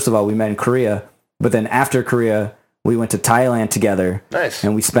other. First of all, we met in Korea, but then after Korea, we went to Thailand together. Nice.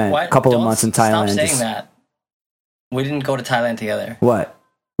 And we spent a couple of months in Thailand. Stop saying that. We didn't go to Thailand together. What?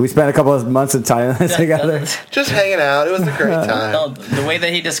 We spent a couple of months in Thailand together. Just hanging out. It was a great time. No, the way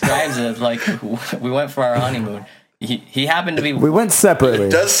that he describes it, like we went for our honeymoon. He happened to be. We went separately.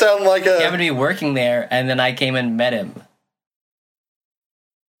 It does sound like He happened to be working there, and then I came and met him.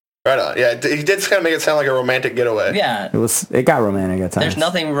 Right on. Yeah, he did kind of make it sound like a romantic getaway. Yeah. It got romantic at times. There's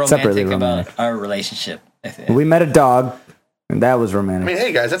nothing romantic about our relationship. I think. We met a dog, and that was romantic. I mean,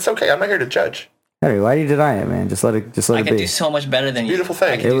 hey guys, that's okay. I'm not here to judge. Hey, why do you deny it, man? Just let it be. I can do so much better than you. Beautiful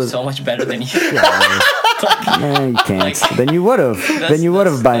thing. I can do so much better than you. Man, you can't. Then you would have. Then you would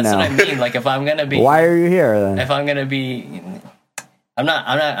have by now. That's what I mean. Like if I'm gonna be. Why are you here then? If I'm gonna be, I'm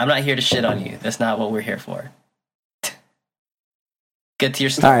not here to shit on you. That's not what we're here for. Get to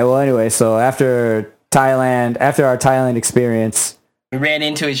your story. All right. Well, anyway, so after our Thailand experience, we ran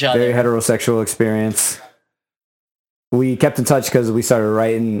into each other. Very heterosexual experience. We kept in touch because we started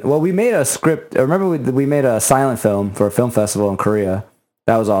writing. Well, we made a script. Remember, we made a silent film for a film festival in Korea.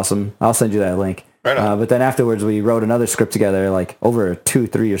 That was awesome. I'll send you that link. Right on. But then afterwards, we wrote another script together, like over a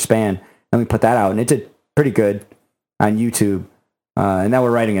 2-3 year span, and we put that out, and it did pretty good on YouTube. And now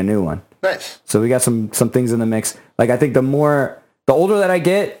we're writing a new one. Nice. So we got some things in the mix. Like I think the older that I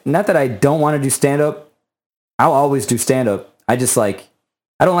get, not that I don't want to do stand up, I'll always do stand up. I just I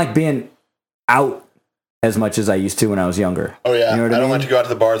don't like being out as much as I used to when I was younger. Oh yeah, you know what I don't mean? like to go out to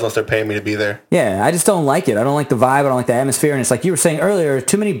the bars unless they're paying me to be there. Yeah, I just don't like it. I don't like the vibe. I don't like the atmosphere. And it's like you were saying earlier,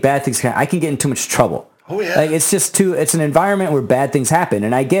 too many bad things. I can get in too much trouble. Oh yeah. Like it's an environment where bad things happen.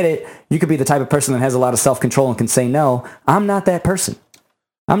 And I get it. You could be the type of person that has a lot of self-control and can say no. I'm not that person.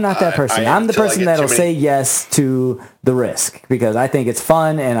 I'm not that person. I'm the person that'll say yes to the risk because I think it's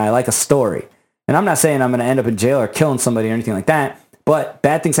fun and I like a story. And I'm not saying I'm going to end up in jail or killing somebody or anything like that, but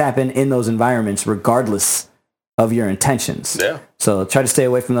bad things happen in those environments regardless of your intentions. Yeah. So try to stay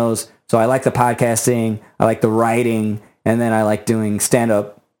away from those. So I like the podcasting, I like the writing, and then I like doing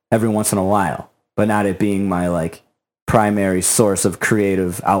stand-up every once in a while, but not it being my primary source of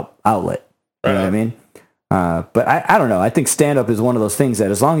creative outlet. You know what I mean? But I don't know. I think stand-up is one of those things that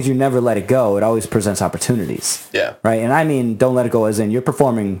as long as you never let it go, it always presents opportunities. Yeah. Right? And I mean, don't let it go as in you're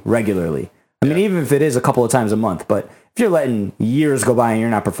performing regularly. I mean, even if it is a couple of times a month, but if you're letting years go by and you're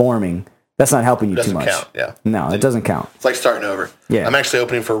not performing, that's not helping you too much. Doesn't count, yeah. No, it doesn't count. It's like starting over. Yeah. I'm actually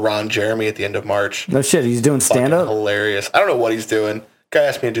opening for Ron Jeremy at the end of March. No shit, he's doing stand-up? Hilarious. I don't know what he's doing. Guy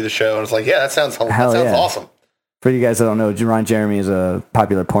asked me to do the show, and I was like, yeah, that sounds awesome. For you guys that don't know, Ron Jeremy is a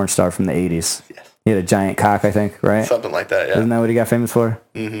popular porn star from the 80s. Yes. He had a giant cock, I think, right? Something like that, yeah. Isn't that what he got famous for?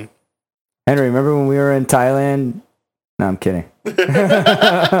 Mm-hmm. Henry, remember when we were in Thailand? No, I'm kidding. You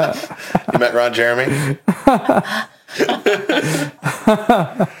met Ron Jeremy?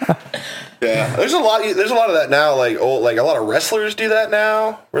 Yeah, there's a lot of that now. Like a lot of wrestlers do that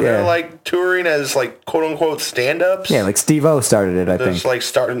now, where they're touring as quote unquote stand-ups. Yeah, like Steve-O started it. I think.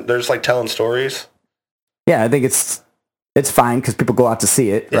 They're telling stories. Yeah, I think it's fine because people go out to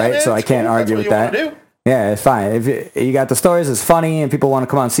see it, right? Man, so I can't argue with that. Yeah, it's fine. If you got the stories, it's funny, and people want to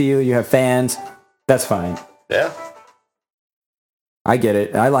come out and see you. You have fans. That's fine. Yeah, I get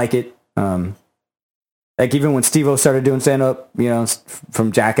it. I like it. Like even when Steve-O started doing stand-up,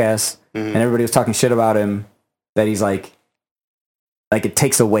 from Jackass, and everybody was talking shit about him, that he's like it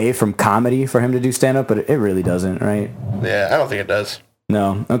takes away from comedy for him to do stand-up, but it really doesn't, right? Yeah, I don't think it does.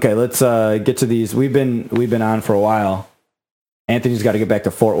 No. Okay, let's get to these. We've been on for a while. Anthony's got to get back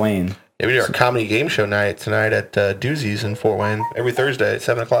to Fort Wayne. Yeah, we do our comedy game show night tonight at Doozies in Fort Wayne every Thursday at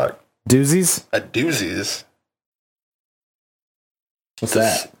 7:00. Doozies? At Doozies. What's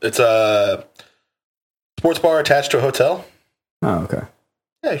that? It's a sports bar attached to a hotel. Oh, okay.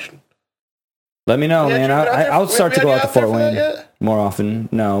 Yeah, you should. Let me know, man. I'll start to go out to Fort Wayne more often.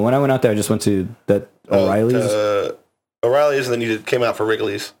 No, when I went out there, I just went to that O'Reilly's. O'Reilly's, and then came out for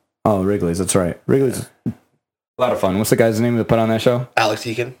Wrigley's. Oh, Wrigley's. That's right. Wrigley's. A lot of fun. What's the guy's name that put on that show? Alex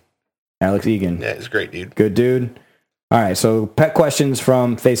Egan. Alex Egan. Yeah, he's a great dude. Good dude. All right, so pet questions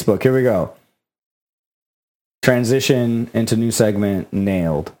from Facebook. Here we go. transition into new segment,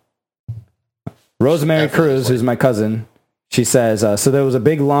 nailed. Rosemary Cruz, who's my cousin, she says, so there was a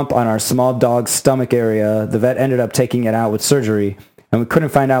big lump on our small dog's stomach area. The vet ended up taking it out with surgery, and we couldn't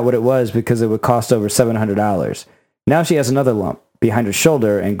find out what it was because it would cost over $700. Now she has another lump behind her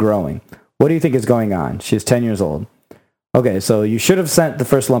shoulder and growing. What do you think is going on? She's 10 years old. Okay, so you should have sent the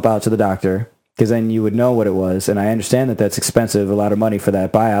first lump out to the doctor, because then you would know what it was. And I understand that that's expensive, a lot of money for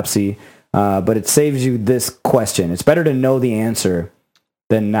that biopsy, but it saves you this question. It's better to know the answer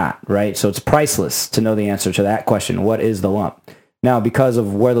than not, right? So it's priceless to know the answer to that question. What is the lump? Now, because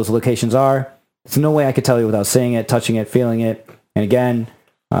of where those locations are, there's no way I could tell you without seeing it, touching it, feeling it. And again,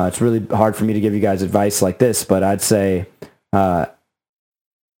 it's really hard for me to give you guys advice like this, but I'd say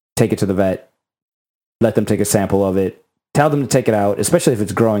take it to the vet, let them take a sample of it, tell them to take it out, especially if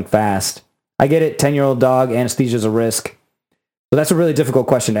it's growing fast. I get it, 10-year-old dog, anesthesia is a risk. But that's a really difficult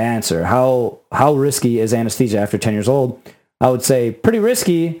question to answer. How risky is anesthesia after 10 years old? I would say pretty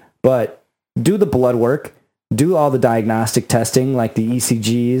risky, but do the blood work, do all the diagnostic testing like the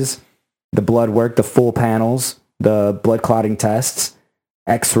ECGs, the blood work, the full panels, the blood clotting tests,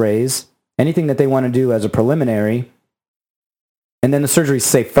 x-rays, anything that they want to do as a preliminary, and then the surgery's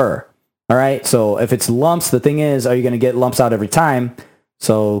safer. All right, so if it's lumps, the thing is, are you going to get lumps out every time?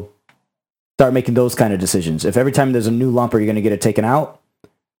 So start making those kind of decisions. If every time there's a new lump, are you going to get it taken out?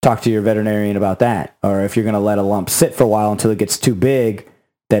 Talk to your veterinarian about that. Or if you're going to let a lump sit for a while until it gets too big,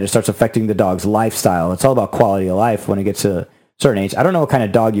 that it starts affecting the dog's lifestyle. It's all about quality of life when it gets to a certain age. I don't know what kind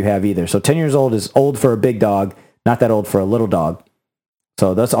of dog you have either. So 10 years old is old for a big dog, not that old for a little dog.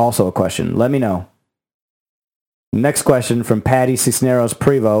 So that's also a question. Let me know. Next question from Patty Cisneros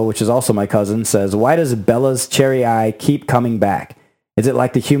Prevo, which is also my cousin, says, why does Bella's cherry eye keep coming back? Is it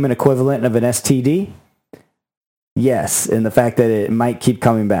like the human equivalent of an STD? Yes, in the fact that it might keep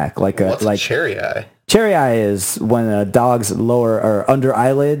coming back. What's a cherry eye? Cherry eye is when a dog's lower or under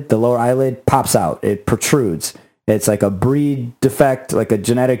eyelid, the lower eyelid pops out. It protrudes. It's like a breed defect, like a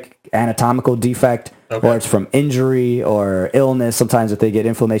genetic anatomical defect, or it's from injury or illness. Sometimes if they get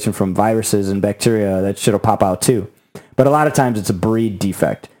inflammation from viruses and bacteria, that shit will pop out too. But a lot of times it's a breed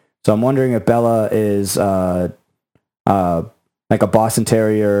defect. So I'm wondering if Bella is like a Boston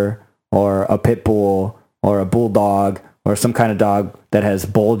Terrier or a Pit Bull or a Bulldog or some kind of dog that has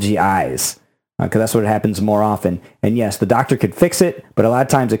bulgy eyes, because that's what happens more often. And yes, the doctor could fix it, but a lot of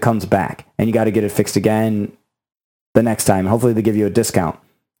times it comes back, and you got to get it fixed again the next time. Hopefully they give you a discount.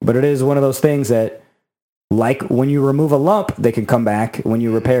 But it is one of those things that, like when you remove a lump, they can come back. When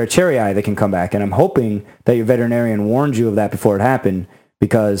you repair a cherry eye, they can come back. And I'm hoping that your veterinarian warned you of that before it happened,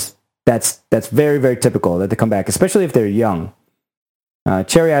 because that's very, very typical that they come back, especially if they're young.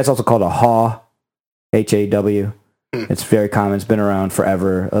 Cherry eye is also called a haw, H-A-W. It's very common. It's been around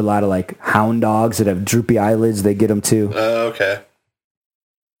forever. A lot of like hound dogs that have droopy eyelids, they get them too. Okay.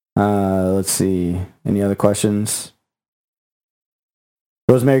 Let's see. Any other questions?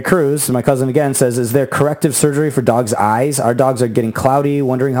 Rosemary Cruz, my cousin again, says, is there corrective surgery for dogs' eyes? Our dogs are getting cloudy,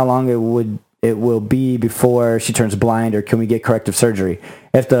 wondering how long it will be before she turns blind, or can we get corrective surgery?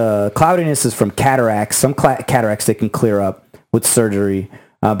 If the cloudiness is from cataracts, some cataracts they can clear up with surgery.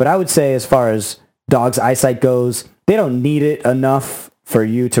 But I would say as far as dogs' eyesight goes, they don't need it enough for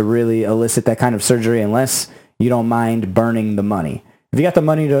you to really elicit that kind of surgery unless you don't mind burning the money. If you got the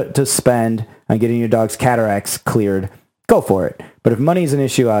money to spend on getting your dog's cataracts cleared, go for it. But if money's an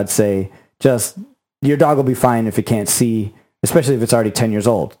issue, I'd say just your dog will be fine if it can't see, especially if it's already 10 years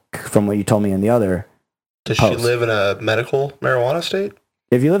old, from what you told me in the other Does post. she live in a medical marijuana state?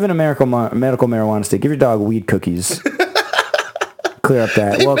 If you live in a medical marijuana state, give your dog weed cookies. Clear up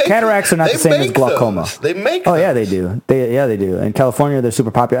that. Cataracts are not the same as glaucoma. Those. They make Oh, those. yeah, they do. They do. In California, they're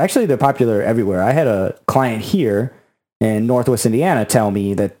super popular. Actually, they're popular everywhere. I had a client here in Northwest Indiana tell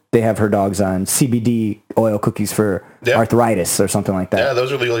me that they have her dogs on CBD oil cookies for arthritis or something like that. Yeah,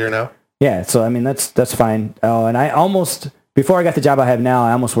 those are legal here now. Yeah, so I mean, that's fine. Oh, and I almost, before I got the job I have now,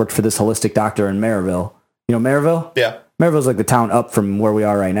 I almost worked for this holistic doctor in Maryville. You know Maryville? Yeah. Maryville's like the town up from where we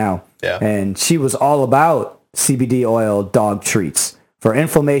are right now. Yeah. And she was all about CBD oil dog treats for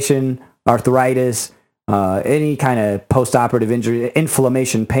inflammation, arthritis, any kind of post-operative injury,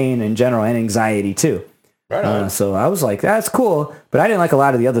 inflammation, pain in general, and anxiety too. Right on. So I was like, that's cool. But I didn't like a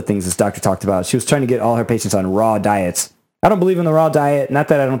lot of the other things this doctor talked about. She was trying to get all her patients on raw diets. I don't believe in the raw diet. Not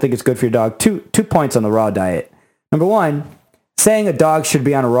that I don't think it's good for your dog. Two points on the raw diet. Number one, saying a dog should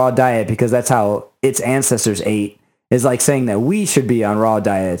be on a raw diet because that's how its ancestors ate is like saying that we should be on raw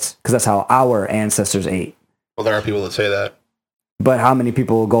diets because that's how our ancestors ate. Well, there are people that say that. But how many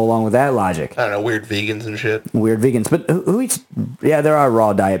people will go along with that logic? I don't know, weird vegans and shit. Weird vegans. But who eats... Yeah, there are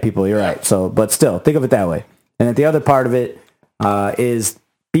raw diet people. You're right. So, but still, think of it that way. And then the other part of it is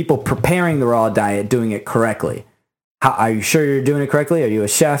people preparing the raw diet, doing it correctly. Are you sure you're doing it correctly? Are you a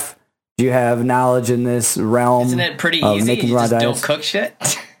chef? Do you have knowledge in this realm? Isn't it pretty easy? You just don't cook shit?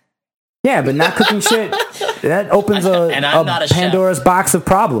 Yeah, but not cooking shit, that opens a Pandora's box of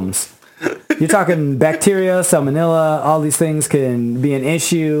problems. You're talking bacteria, salmonella, all these things can be an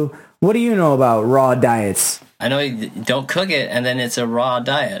issue. What do you know about raw diets? I know you don't cook it, and then it's a raw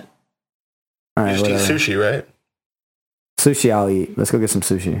diet. All right, you just eat sushi, right? Sushi I'll eat. Let's go get some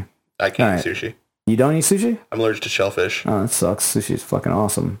sushi. I can't eat sushi. You don't eat sushi? I'm allergic to shellfish. Oh, that sucks. Sushi is fucking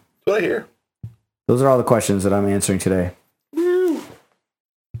awesome. That's what I hear. Those are all the questions that I'm answering today. Woo.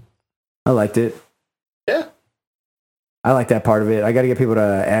 I liked it. Yeah. I like that part of it. I got to get people to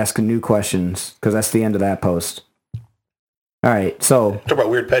ask new questions because that's the end of that post. All right, so... Talk about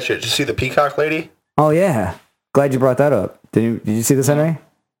weird pet shit. Did you see the peacock lady? Oh, yeah. Glad you brought that up. Did you see this, Henry?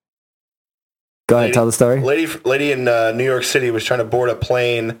 Go ahead, tell the story. Lady in New York City was trying to board a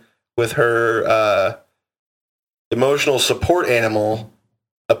plane with her emotional support animal,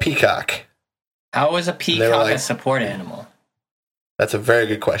 a peacock. How is a peacock a support animal? That's a very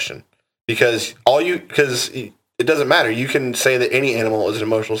good question. Because it doesn't matter. You can say that any animal is an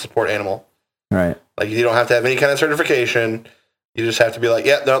emotional support animal. Right. Like, you don't have to have any kind of certification. You just have to be like,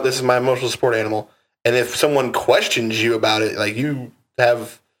 yeah, no, this is my emotional support animal. And if someone questions you about it, like, you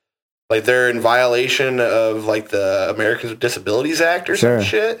have, like, they're in violation of, like, the Americans with Disabilities Act or some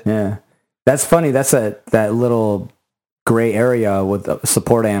shit. Yeah. That's funny. That's that little gray area with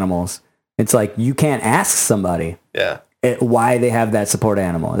support animals. It's like, you can't ask somebody why they have that support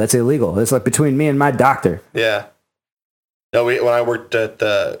animal. That's illegal. It's like between me and my doctor. Yeah. No, when I worked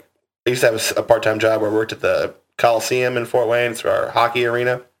I used to have a part-time job where I worked at the Coliseum in Fort Wayne. It's our hockey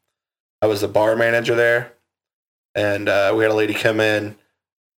arena. I was the bar manager there. And we had a lady come in,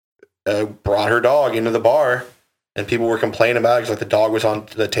 brought her dog into the bar, and people were complaining about it because, like, the dog was on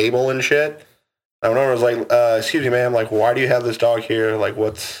the table and shit. And I was like, excuse me, ma'am, like, why do you have this dog here? Like,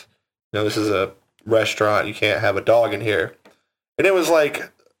 this is a restaurant. You can't have a dog in here. And it was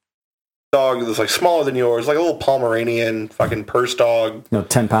like, dog that was like smaller than yours, like a little Pomeranian fucking purse dog.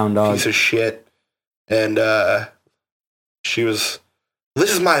 10-pound dog. Piece of shit. And she was,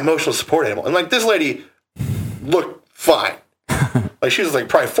 this is my emotional support animal. And, like, this lady looked fine. Like, she was like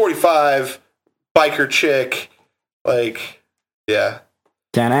probably 45, biker chick. Like, yeah.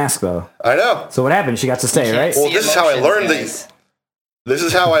 Can't ask, though. I know. So what happened? She got to stay, right? Well, this is how I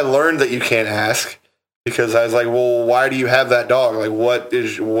learned that you can't ask. Because I was like, well, why do you have that dog? Like, what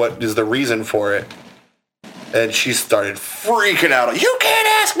is the reason for it? And she started freaking out. You can't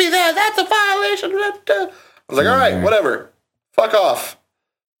ask me that. That's a violation. I was like, all right, whatever. Fuck off.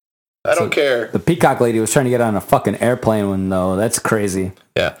 I don't care. The peacock lady was trying to get on a fucking airplane though. That's crazy.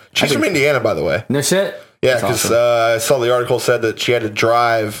 Yeah. She's from Indiana, by the way. No shit? Yeah, because awesome. I saw the article said that she had to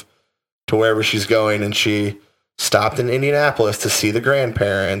drive to wherever she's going, and she stopped in Indianapolis to see the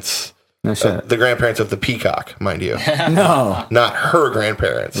grandparents. No shit. The grandparents of the peacock, mind you. No. Not her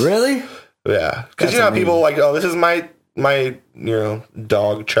grandparents. Really? Yeah. Because, you know, people are like, oh, this is my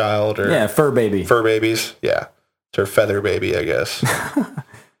dog child. Or fur baby. Fur babies. Yeah. It's her feather baby, I guess.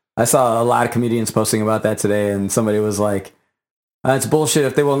 I saw a lot of comedians posting about that today, and somebody was like, it's bullshit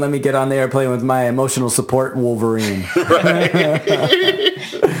if they won't let me get on the airplane with my emotional support Wolverine.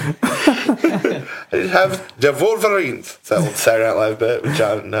 I have the Wolverines. It's that old Saturday Night Live bit with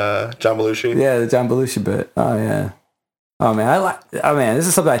John Belushi. Yeah, the John Belushi bit. Oh, yeah. Oh, man, this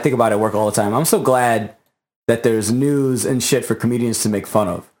is something I think about at work all the time. I'm so glad that there's news and shit for comedians to make fun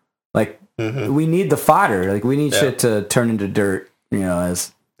of. Like, we need the fodder. Like, we need shit to turn into dirt,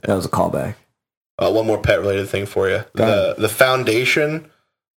 as that was a callback. One more pet-related thing for you. The foundation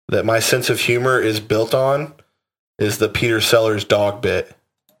that my sense of humor is built on is the Peter Sellers dog bit.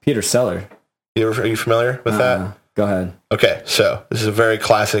 Peter Seller? Are you familiar with that? Go ahead. Okay, so this is a very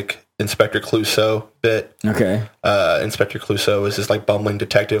classic Inspector Clouseau bit. Okay. Inspector Clouseau is this, like, bumbling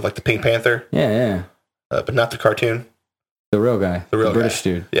detective, like the Pink Panther. Yeah. But not the cartoon. The real guy. The British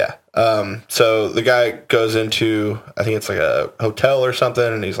dude. Yeah. So the guy goes into, I think it's like a hotel or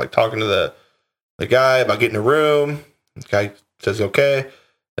something, and he's, like, talking to the guy about getting a room. The guy says okay,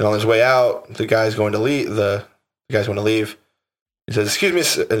 and on his way out, the guy's going to leave. He says, "Excuse me,"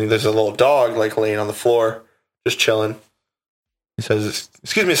 and there's a little dog, like, laying on the floor, just chilling. He says,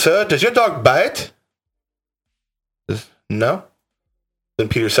 "Excuse me, sir, does your dog bite?" He says, "No." Then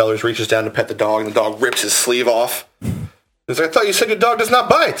Peter Sellers reaches down to pet the dog, and the dog rips his sleeve off. He's like, "I thought you said your dog does not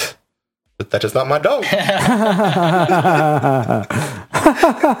bite." But that is not my dog. I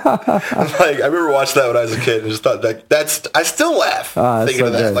remember watching that when I was a kid and just thought, like, I still laugh thinking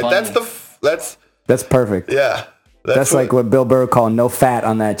of that. Like, That's perfect. Yeah. That's like what Bill Burr called no fat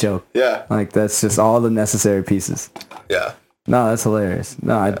on that joke. Yeah. Like, that's just all the necessary pieces. Yeah. No, that's hilarious.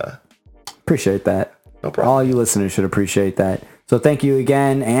 No, I appreciate that. No problem. All you listeners should appreciate that. So thank you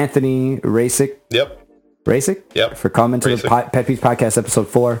again, Anthony Racic. Yep. Racic? Yep. For coming to the Pet Peeves Podcast episode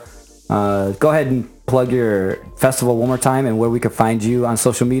 4. Go ahead and plug your festival one more time and where we can find you on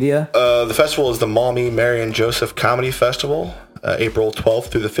social media. The festival is the Maumee, Mary and Joseph Comedy Festival, April 12th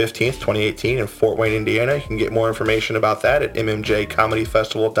through the 15th, 2018 in Fort Wayne, Indiana. You can get more information about that at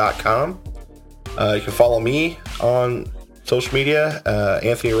mmjcomedyfestival.com. You can follow me on social media,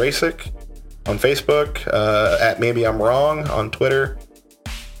 Anthony Racic on Facebook, at Maybe I'm Wrong on Twitter,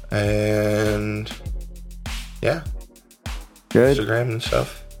 and yeah, Good. Instagram and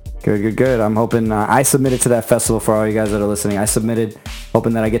stuff. Good. I'm hoping I submitted to that festival for all you guys that are listening. I submitted,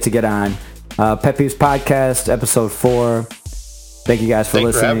 hoping that I get to get on. Pet Peeves Podcast, episode 4. Thank you guys for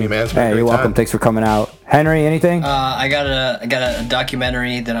listening. For having me, man. It's been a Hey, great you're welcome. time. Thanks for coming out. Henry, anything? I got a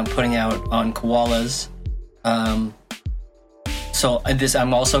documentary that I'm putting out on koalas. So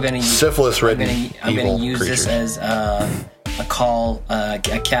I'm also going to use Syphilis-ridden I'm going evil to use creatures. this as a call, a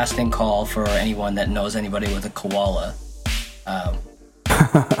casting call for anyone that knows anybody with a koala.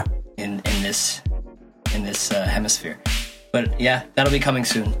 In this hemisphere, but yeah, that'll be coming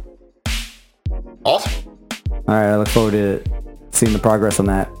soon. Awesome. All right, I look forward to seeing the progress on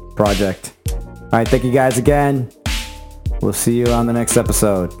that project. All right, thank you guys again. We'll see you on the next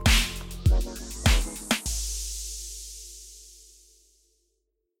episode.